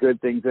take these good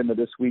things into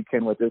this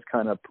weekend with this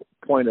kind of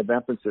point of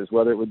emphasis,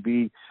 whether it would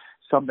be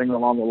something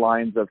along the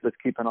lines of let's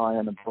keep an eye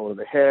on the blow of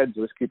the heads,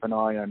 let's keep an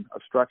eye on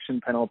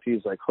obstruction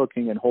penalties like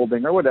hooking and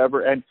holding or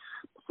whatever. And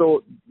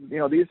so, you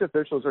know, these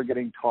officials are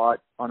getting taught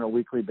on a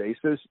weekly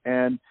basis,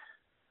 and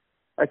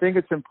I think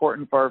it's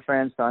important for our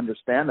fans to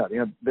understand that. You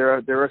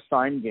know, they're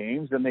assigned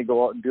games and they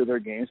go out and do their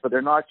games, but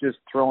they're not just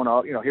thrown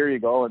out, you know, here you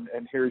go and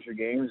here's your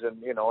games,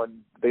 and, you know, and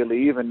they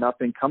leave and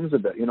nothing comes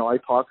of it. You know, I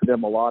talk to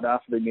them a lot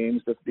after the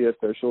games with the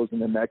officials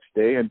and the next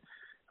day, and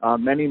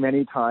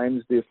many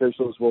times the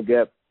officials will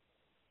get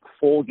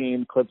full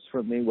game clips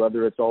from me,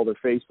 whether it's all their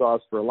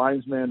face-offs for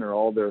linesmen or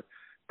all their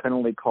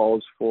penalty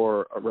calls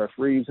for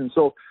referees. And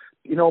so,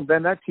 you know,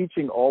 Ben, that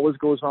teaching always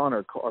goes on.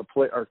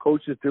 Our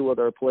coaches do with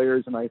our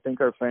players, and I think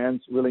our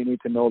fans really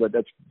need to know that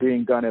that's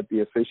being done at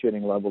the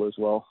officiating level as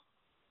well.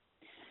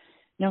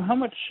 Now, how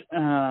much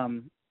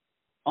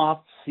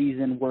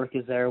off-season work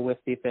is there with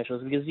the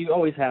officials? Because you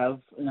always have,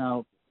 you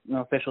know,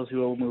 officials who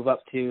will move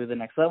up to the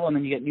next level, and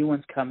then you get new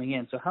ones coming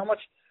in. So how much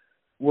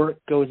work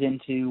goes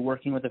into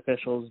working with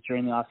officials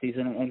during the off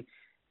season,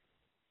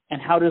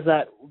 and how does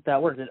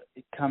that work? Does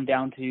it come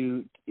down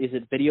to, is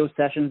it video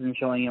sessions and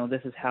showing,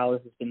 this is how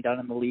this has been done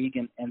in the league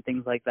and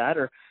things like that?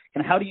 Or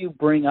how do you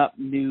bring up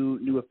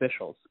new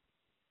officials?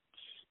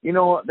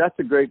 That's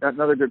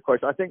another good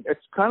question. I think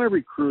it's kind of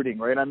recruiting,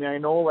 right? I mean, I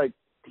know like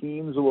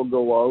teams will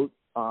go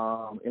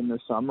out in the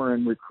summer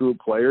and recruit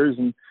players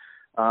and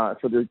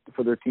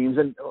for their teams,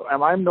 and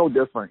I'm no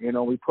different.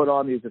 We put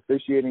on these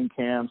officiating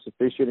camps,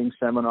 officiating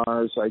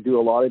seminars. I do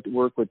a lot of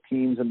work with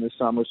teams in the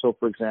summer. So,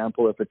 for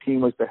example, if a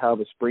team was to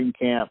have a spring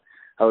camp,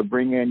 I would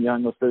bring in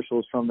young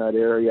officials from that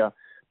area.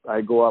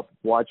 I go up,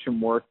 watch them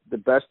work. The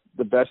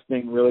best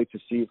thing really to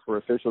see for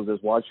officials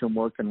is watch them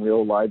work in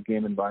real live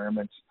game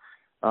environments.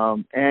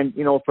 And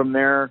from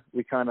there,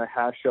 we kind of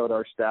hash out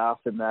our staff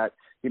and that,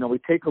 we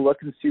take a look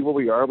and see where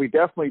we are. We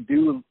definitely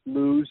do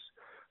lose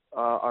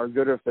our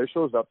good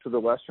officials up to the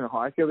Western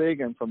Hockey League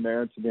and from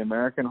there to the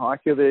American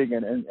Hockey League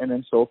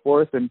and so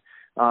forth. And,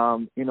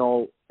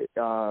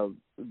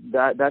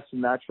 that's a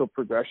natural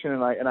progression,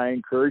 and I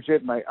encourage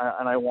it, and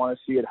I want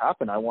to see it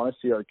happen. I want to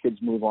see our kids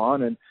move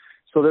on. And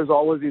so there's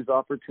always these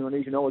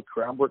opportunities, with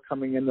Cranbrook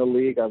coming in the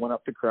league. I went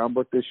up to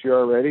Cranbrook this year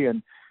already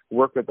and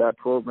worked with that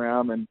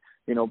program and,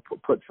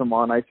 put some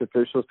on-ice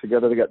officials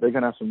together. They're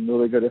going to have some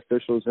really good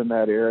officials in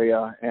that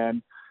area.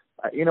 And,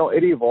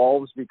 it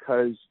evolves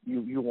because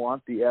you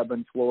want the ebb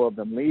and flow of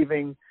them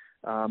leaving,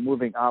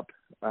 moving up,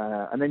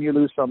 and then you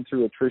lose some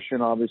through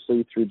attrition,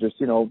 obviously, through just,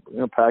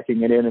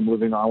 packing it in and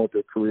moving on with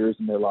their careers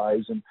and their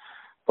lives.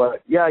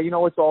 But yeah,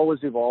 it's always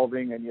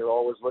evolving, and you're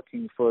always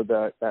looking for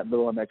that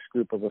middle and next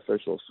group of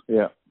officials.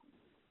 Yeah.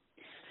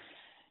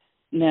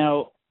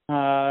 Now,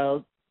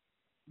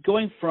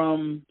 going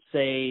from,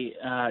 say,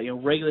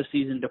 regular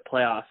season to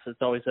playoffs,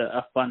 it's always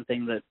a fun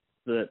thing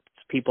that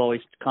people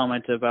always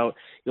comment about.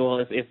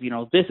 If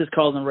this is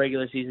called in the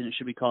regular season, it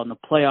should be called in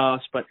the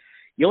playoffs. But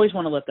you always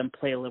want to let them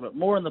play a little bit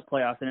more in the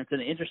playoffs, and it's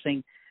an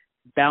interesting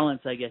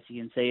balance, I guess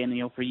you can say.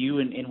 And for you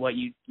and what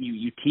you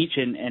teach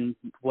and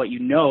what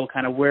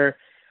kind of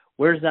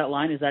where's that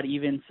line? Is that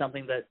even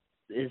something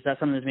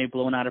that's maybe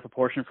blown out of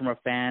proportion from a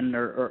fan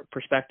or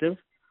perspective?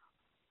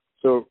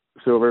 So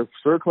we're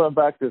circling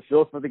back to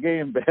feel for the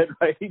game, Ben,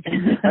 right?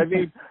 I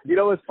mean,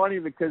 it's funny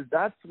because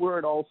that's where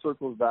it all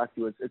circles back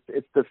to.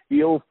 It's the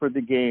feel for the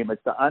game.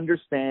 It's to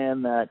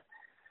understand that,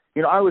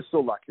 I was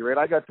so lucky, right?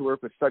 I got to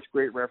work with such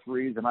great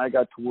referees, and I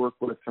got to work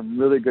with some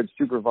really good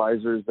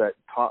supervisors that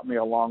taught me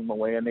along the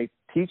way, and they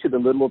teach you the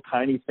little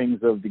tiny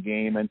things of the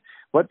game. And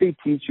what they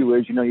teach you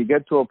is, you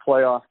get to a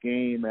playoff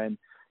game and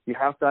you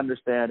have to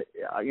understand,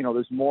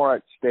 there's more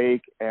at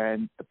stake,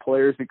 and the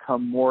players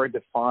become more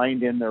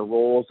defined in their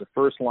roles. The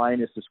first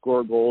line is to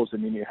score goals,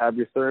 and then you have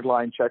your third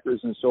line checkers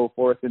and so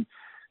forth. And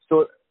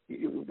so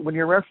when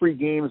you referee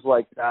games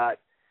like that,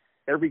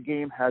 every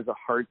game has a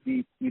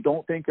heartbeat. You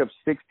don't think of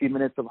 60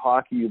 minutes of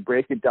hockey. You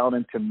break it down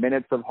into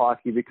minutes of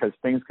hockey because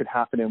things could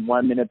happen in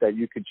 1 minute that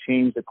you could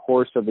change the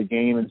course of the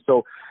game. And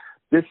so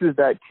this is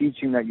that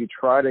teaching that you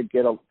try to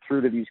get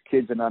through to these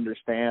kids and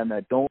understand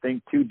that don't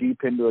think too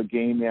deep into a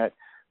game yet.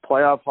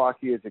 Playoff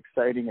hockey is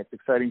exciting. It's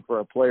exciting for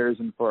our players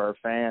and for our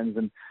fans.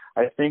 And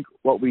I think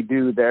what we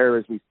do there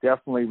is we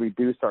definitely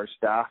reduce our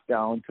staff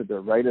down to the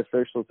right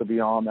officials to be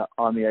on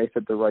the ice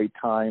at the right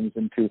times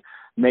and to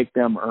make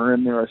them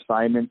earn their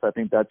assignments. I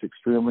think that's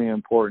extremely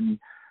important.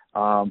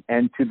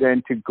 And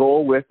to go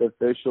with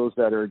officials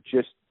that are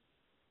just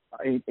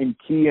in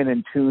key and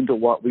in tune to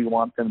what we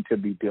want them to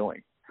be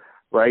doing.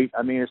 Right?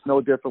 I mean, it's no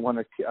different when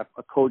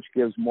a coach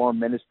gives more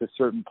minutes to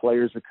certain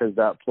players because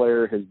that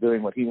player is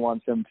doing what he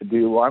wants them to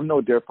do. Well, I'm no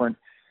different.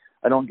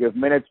 I don't give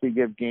minutes, we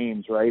give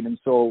games, right? And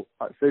so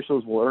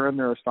officials will earn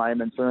their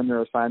assignments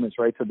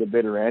right to the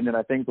bitter end. And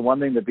I think the one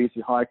thing that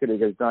BC Hockey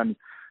League has done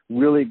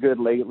really good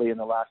lately in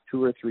the last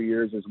 2 or 3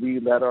 years is we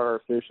let our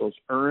officials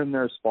earn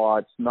their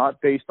spots, not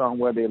based on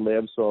where they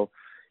live. So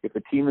if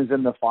a team is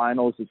in the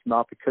finals, it's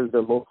not because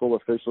the local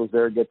officials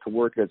there get to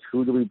work. It's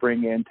who do we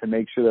bring in to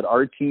make sure that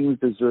our teams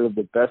deserve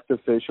the best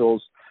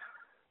officials,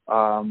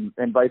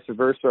 and vice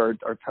versa.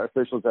 Our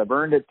officials have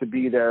earned it to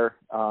be there,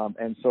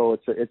 and so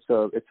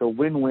it's a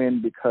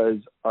win-win because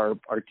our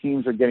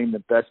teams are getting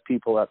the best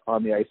people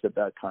on the ice at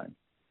that time.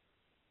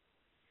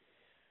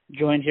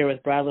 Joined here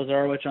with Brad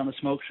Lazarowich on the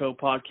Smoke Show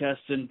podcast,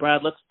 and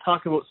Brad, let's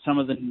talk about some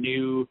of the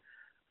new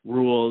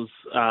rules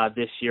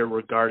this year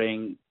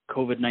regarding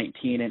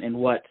COVID-19 and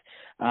what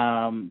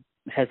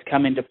has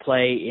come into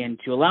play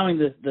into allowing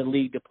the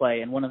league to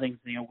play. And one of the things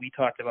we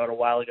talked about a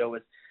while ago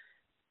was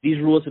these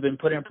rules have been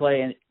put in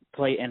play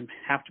and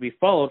have to be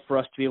followed for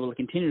us to be able to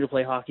continue to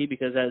play hockey,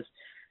 because as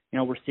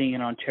we're seeing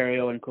in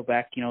Ontario and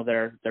Quebec,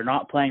 they're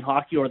not playing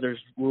hockey, or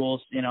there's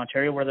rules in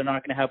Ontario where they're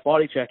not going to have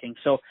body checking.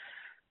 So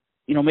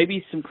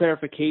maybe some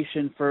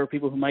clarification for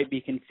people who might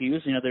be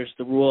confused. There's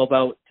the rule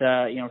about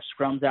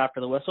scrums after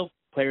the whistle.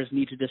 Players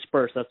need to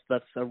disperse.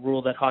 That's a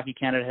rule that Hockey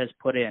Canada has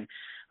put in.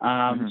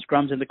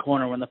 Scrums in the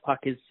corner, when the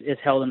puck is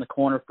held in the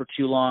corner for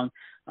too long,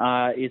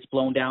 it's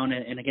blown down,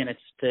 and again, it's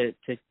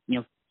to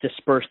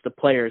disperse the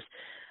players.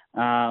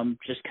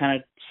 just kind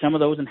of some of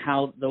those and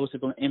how those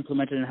have been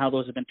implemented and how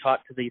those have been taught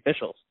to the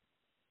officials.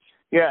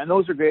 Yeah, and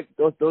those are great.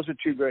 Those are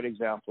two great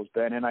examples,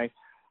 Ben. And I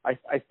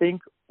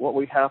think what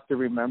we have to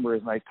remember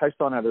is, and I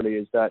touched on it earlier,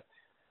 is that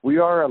we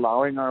are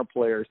allowing our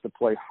players to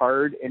play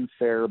hard and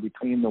fair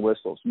between the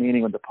whistles,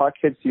 meaning when the puck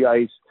hits the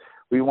ice,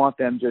 we want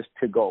them just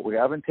to go. We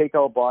haven't taken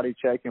out body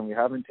checking. We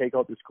haven't taken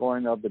out the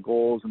scoring of the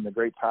goals and the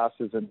great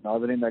passes and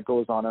everything that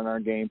goes on in our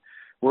game.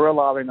 We're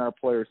allowing our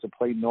players to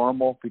play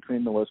normal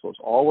between the whistles.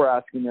 All we're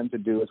asking them to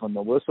do is when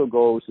the whistle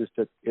goes is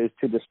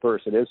to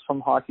disperse. It is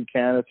from Hockey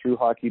Canada through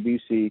Hockey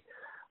BC.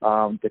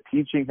 The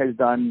teaching has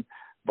done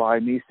by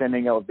me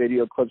sending out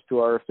video clips to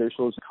our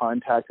officials,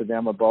 contacted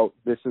them about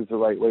this is the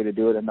right way to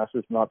do it and this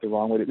is not the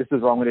wrong way. This is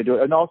the wrong way to do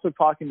it. And also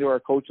talking to our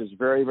coaches,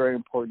 very, very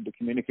important to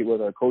communicate with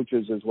our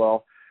coaches as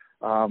well.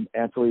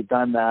 And so we've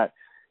done that.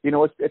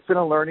 It's been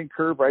a learning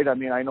curve, right? I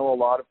mean, I know a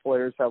lot of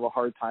players have a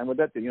hard time with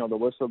it. The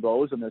whistle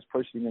goes and there's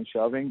pushing and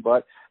shoving,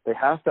 but they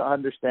have to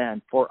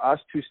understand for us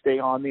to stay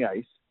on the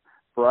ice,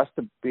 for us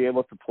to be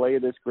able to play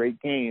this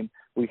great game,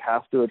 we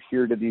have to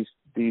adhere to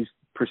these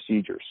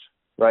procedures,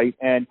 right?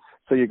 And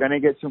so you're going to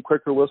get some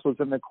quicker whistles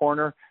in the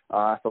corner.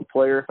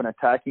 If an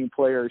attacking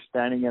player is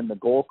standing in the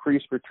goal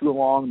crease for too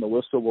long, the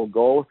whistle will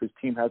go. If his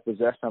team has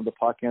possession of the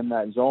puck in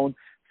that zone,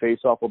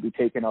 face-off will be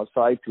taken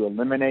outside to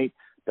eliminate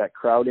that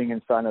crowding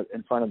in front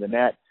of the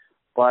net.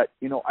 But,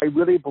 I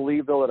really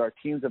believe, though, that our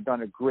teams have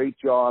done a great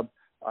job.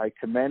 I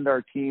commend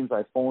our teams.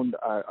 I phoned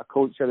a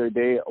coach the other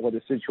day with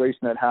a situation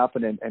that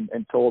happened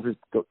and told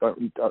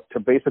to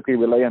basically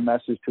relay a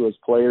message to his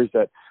players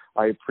that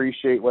I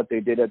appreciate what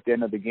they did at the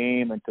end of the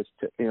game and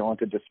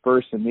to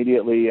disperse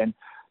immediately. And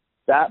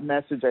that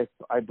message,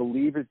 I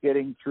believe, is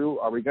getting through.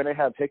 Are we going to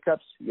have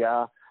hiccups?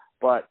 Yeah.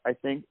 But I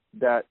think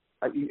that,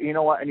 you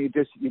know what, and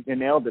you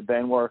nailed it,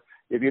 Ben, where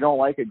if you don't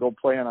like it, go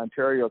play in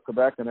Ontario or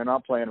Quebec, and they're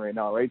not playing right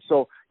now, right?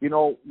 So,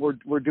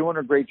 we're doing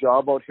a great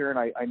job out here, and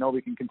I know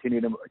we can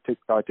continue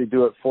to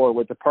do it forward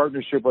with the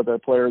partnership with our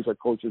players, our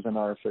coaches, and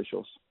our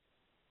officials.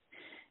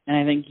 And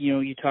I think,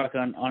 you talk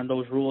on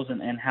those rules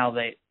and how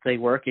they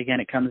work. Again,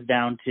 it comes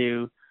down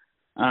to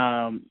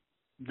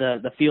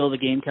the feel of the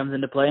game comes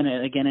into play,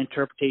 and again,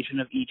 interpretation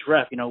of each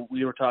ref.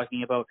 We were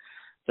talking about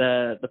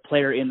the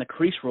player in the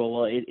crease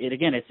rule. Well,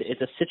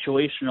 it's a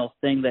situational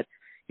thing that,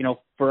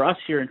 for us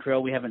here in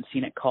Trail, we haven't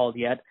seen it called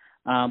yet.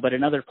 But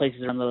in other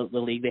places around the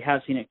league, they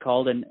have seen it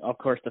called. And of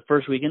course, the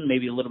first weekend,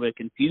 maybe a little bit of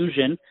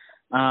confusion.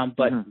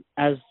 But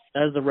as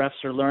the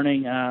refs are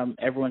learning,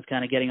 everyone's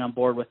kind of getting on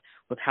board with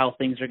how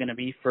things are going to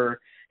be for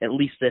at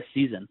least this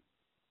season.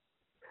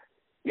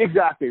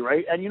 Exactly,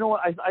 right. And you know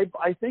what?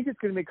 I think it's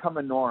going to become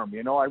a norm.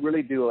 I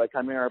really do.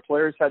 Our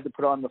players had to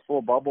put on the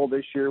full bubble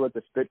this year with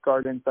the spit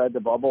guard inside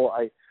the bubble.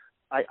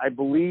 I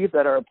believe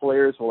that our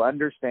players will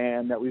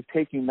understand that we've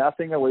taken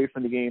nothing away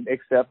from the game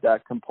except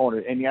that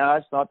component. And yeah,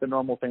 it's not the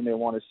normal thing they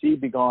want to see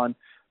be gone.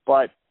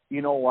 But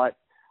you know what?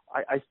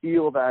 I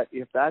feel that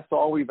if that's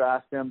all we've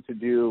asked them to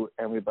do,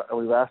 and we've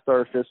asked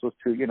our officials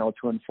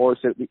to enforce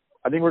it,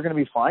 I think we're going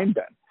to be fine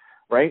then,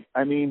 right?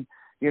 I mean,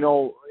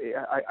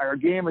 our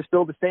game is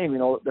still the same.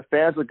 The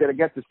fans are going to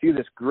get to see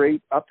this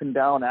great up and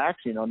down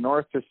action,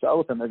 north to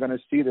south, and they're going to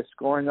see the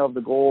scoring of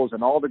the goals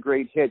and all the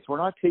great hits. We're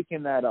not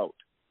taking that out,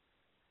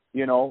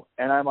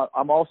 and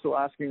I'm also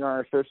asking our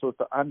officials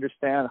to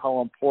understand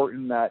how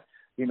important that,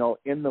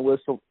 in the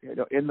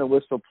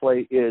whistle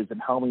play is,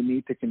 and how we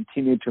need to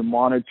continue to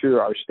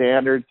monitor our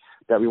standard,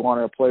 that we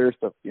want our players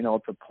to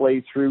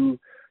play through,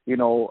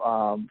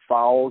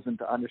 fouls and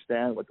to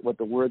understand what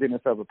the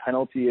worthiness of a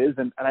penalty is.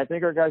 And I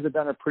think our guys have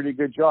done a pretty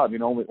good job.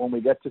 When we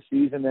get to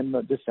season in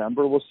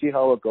December, we'll see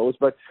how it goes.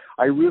 But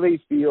I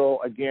really feel,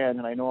 again,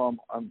 and I know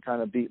I'm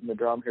kind of beating the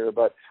drum here,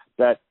 but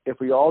that if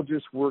we all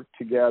just work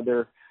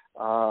together,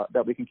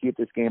 that we can keep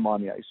this game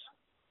on the ice.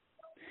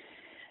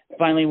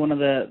 Finally, one of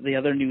the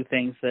other new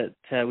things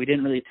that we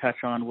didn't really touch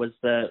on was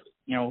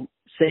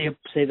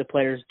say the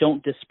players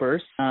don't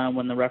disperse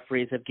when the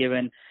referees have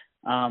given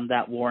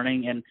that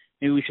warning. And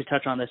maybe we should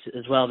touch on this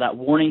as well. That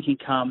warning can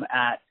come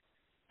at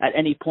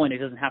any point. It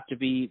doesn't have to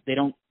be, they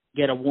don't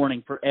get a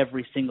warning for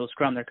every single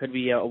scrum. There could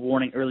be a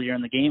warning earlier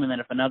in the game, and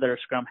then if another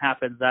scrum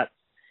happens, that,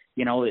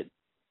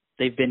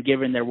 they've been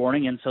given their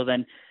warning. And so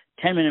then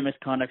 10-minute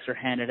misconducts are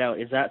handed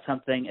out. Is that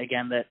something,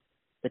 again, that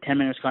the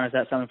 10-minute misconduct, is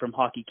that something from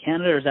Hockey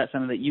Canada, or is that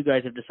something that you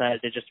guys have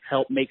decided to just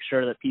help make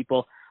sure that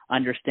people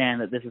understand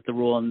that this is the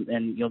rule and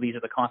these are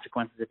the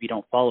consequences if you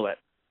don't follow it?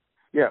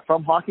 Yeah,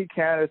 from Hockey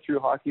Canada through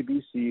Hockey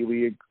BC,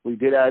 we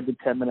did add the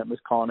 10-minute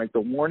misconduct. The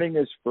warning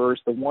is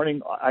first. The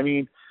warning,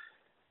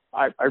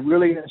 I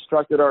really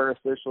instructed our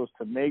officials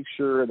to make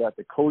sure that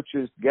the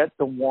coaches get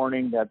the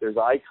warning, that there's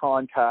eye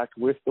contact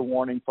with the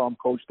warning from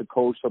coach to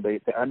coach, so they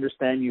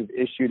understand you've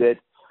issued it.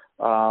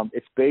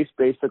 It's based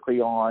basically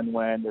on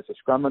when there's a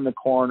scrum in the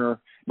corner.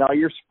 Now,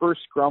 your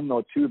first scrum,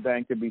 though, too,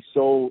 Ben, could be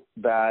so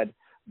bad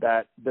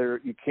that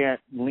you can't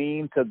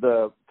lean to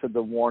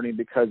the warning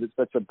because it's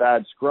such a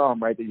bad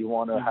scrum, right, that you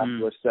want to have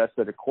to assess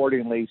it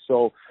accordingly.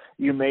 So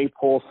you may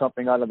pull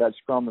something out of that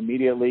scrum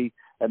immediately.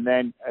 and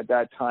then at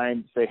that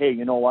time say, hey,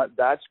 you know what,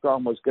 that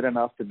scrum was good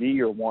enough to be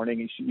your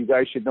warning. You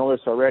guys should know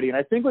this already. And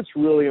I think what's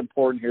really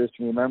important here is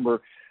to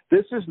remember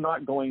this is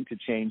not going to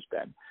change,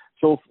 Ben.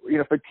 So,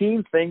 if a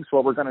team thinks,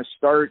 well, we're going to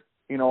start,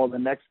 the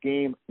next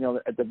game,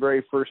 at the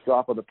very first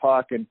drop of the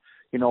puck, and,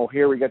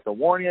 here we get the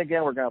warning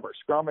again, we're going to have our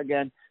scrum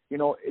again,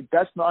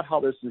 that's not how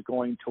this is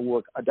going to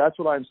work. That's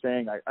what I'm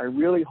saying. I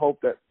really hope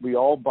that we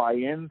all buy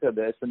into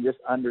this and just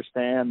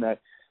understand that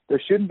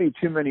there shouldn't be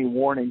too many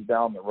warnings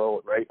down the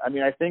road, right? I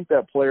mean, I think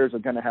that players are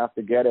going to have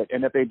to get it.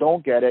 And if they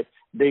don't get it,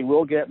 they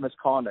will get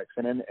misconducts.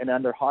 And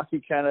under Hockey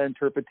Canada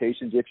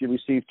interpretations, if you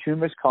receive 2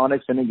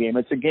 misconducts in a game,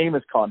 it's a game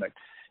misconduct.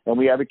 And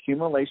we have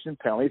accumulation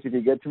penalties. If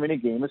you get too many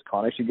game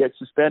misconducts, you get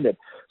suspended.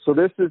 So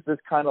this is this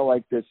kind of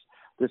like this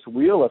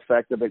wheel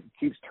effect that it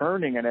keeps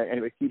turning, and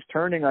if it keeps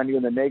turning on you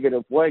in a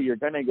negative way, you're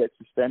going to get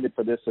suspended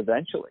for this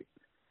eventually,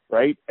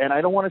 right? And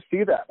I don't want to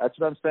see that. That's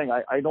what I'm saying.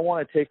 I don't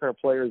want to take our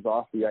players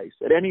off the ice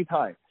at any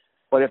time.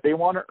 But if they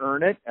want to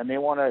earn it and they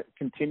want to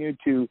continue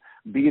to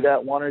be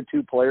that 1 or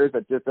 2 players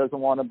that just doesn't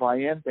want to buy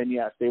in, then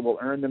yes, they will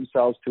earn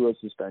themselves to a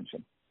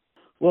suspension.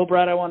 Well,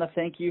 Brad, I want to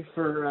thank you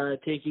for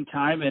taking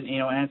time and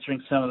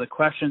answering some of the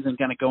questions and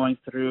kind of going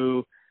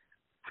through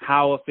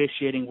how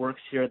officiating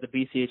works here at the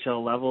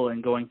BCHL level,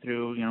 and going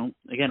through,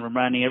 again,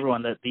 reminding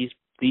everyone that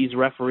these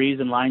referees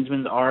and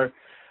linesmen are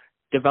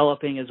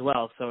developing as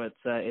well. So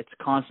it's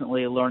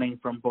constantly learning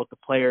from both the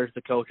players,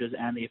 the coaches,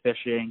 and the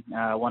officiating.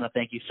 I want to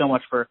thank you so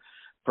much for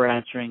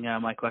answering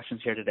my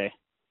questions here today.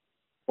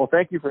 Well,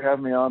 thank you for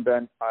having me on,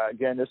 Ben.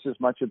 Again, this is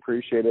much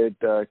appreciated.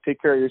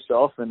 Take care of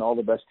yourself, and all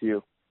the best to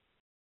you.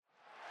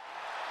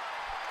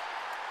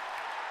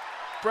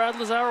 Brad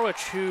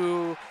Lazarowich,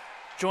 who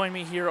joined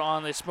me here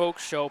on the Smoke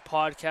Show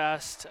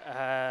podcast.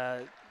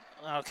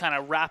 I'll kind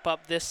of wrap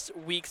up this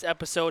week's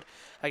episode.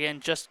 Again,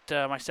 just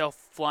myself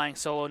flying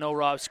solo, no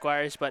Rob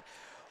Squires, but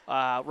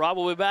Rob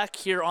will be back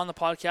here on the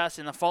podcast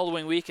in the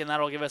following week, and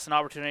that'll give us an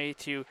opportunity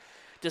to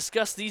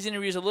discuss these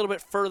interviews a little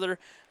bit further,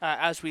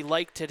 as we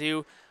like to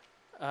do.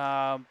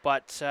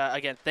 But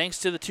again, thanks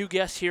to the 2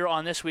 guests here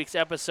on this week's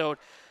episode.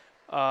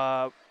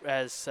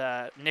 As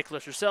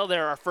Nicholas Roussel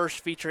there, our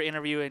first feature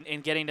interview in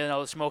getting to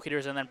know the Smoke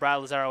Eaters, and then Brad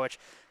Lazarowich,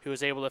 who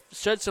was able to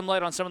shed some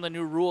light on some of the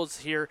new rules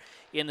here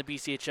in the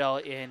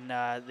BCHL in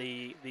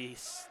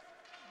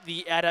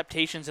the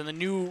adaptations and the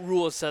new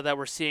rules that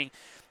we're seeing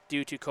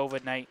due to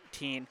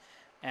COVID-19,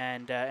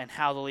 and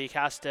how the league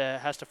has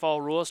to follow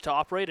rules to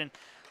operate. And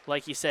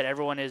like you said,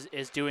 everyone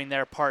is doing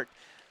their part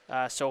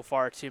so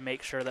far to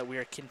make sure that we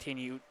are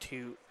continue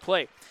to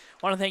play.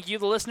 I want to thank you,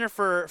 the listener,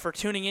 for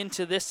tuning in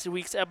to this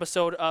week's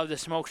episode of the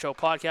Smoke Show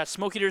podcast.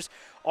 Smoke Eaters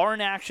are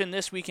in action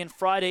this weekend,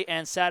 Friday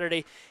and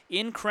Saturday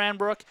in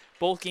Cranbrook.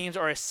 Both games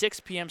are a 6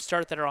 p.m.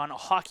 start that are on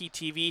Hockey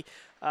TV.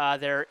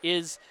 There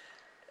is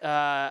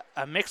a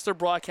Mixler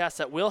broadcast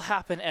that will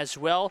happen as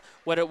well.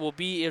 What it will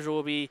be is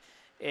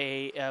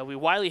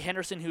Wiley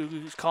Henderson,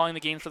 who's calling the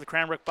games for the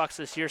Cranbrook Bucks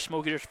this year.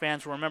 Smoke Eaters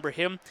fans will remember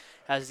him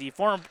as the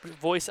former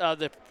voice of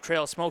the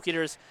Trail Smoke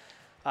Eaters.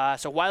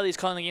 So Wiley's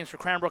calling the games for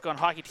Cranbrook on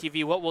Hockey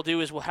TV. What we'll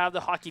do is we'll have the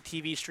Hockey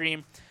TV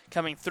stream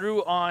coming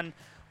through on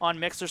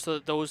Mixer, so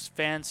that those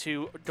fans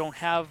who don't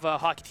have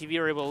Hockey TV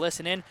are able to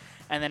listen in.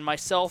 And then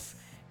myself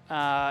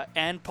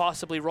and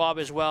possibly Rob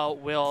as well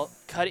will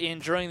cut in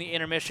during the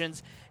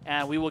intermissions,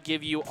 and we will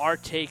give you our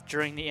take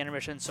during the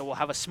intermission. So we'll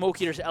have a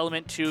Smoke Eaters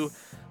element to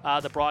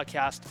the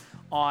broadcast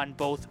on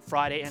both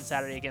Friday and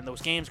Saturday. Again,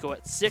 those games go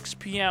at 6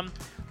 p.m.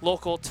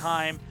 local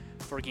time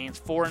for games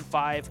 4 and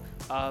 5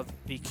 of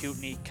the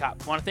Kootenay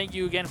Cup. I want to thank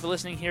you again for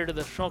listening here to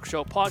the Smoke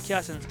Show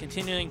podcast and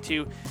continuing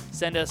to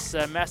send us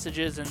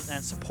messages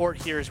and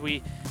support here as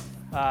we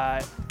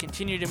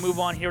continue to move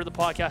on here with the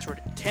podcast. We're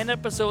 10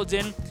 episodes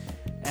in,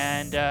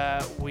 and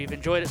we've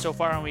enjoyed it so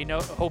far, and we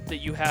hope that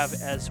you have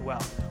as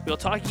well. We'll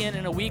talk again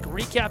in a week,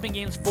 recapping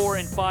games 4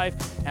 and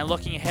 5 and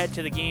looking ahead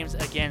to the games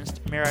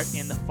against Merritt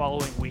in the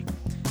following week.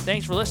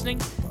 Thanks for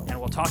listening, and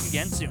we'll talk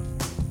again soon.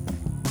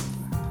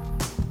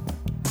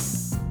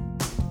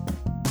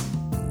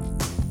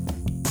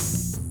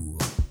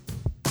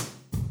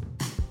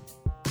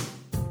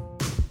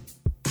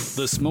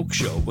 The Smoke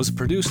Show was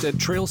produced at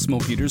Trail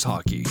Smoke Eaters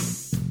Hockey.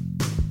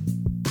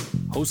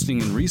 Hosting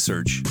and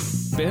research,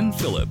 Ben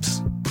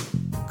Phillips.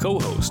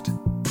 Co-host,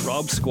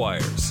 Rob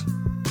Squires.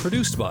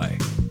 Produced by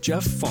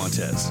Jeff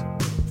Fontes.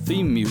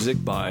 Theme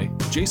music by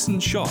Jason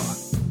Shaw,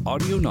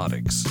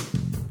 Audionautics.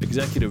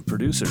 Executive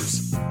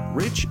producers,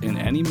 Rich and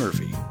Annie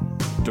Murphy.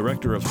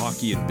 Director of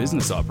Hockey and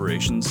Business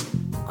Operations,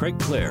 Craig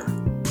Clare.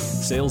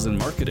 Sales and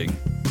Marketing,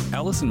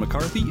 Allison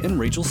McCarthy and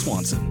Rachel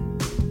Swanson.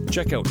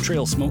 Check out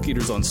Trail Smoke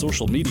Eaters on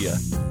social media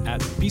at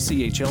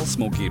BCHL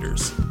Smoke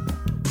Eaters.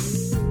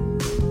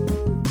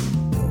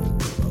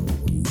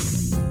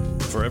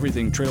 For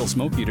everything Trail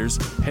Smoke Eaters,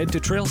 head to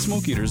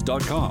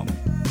trailsmokeeaters.com.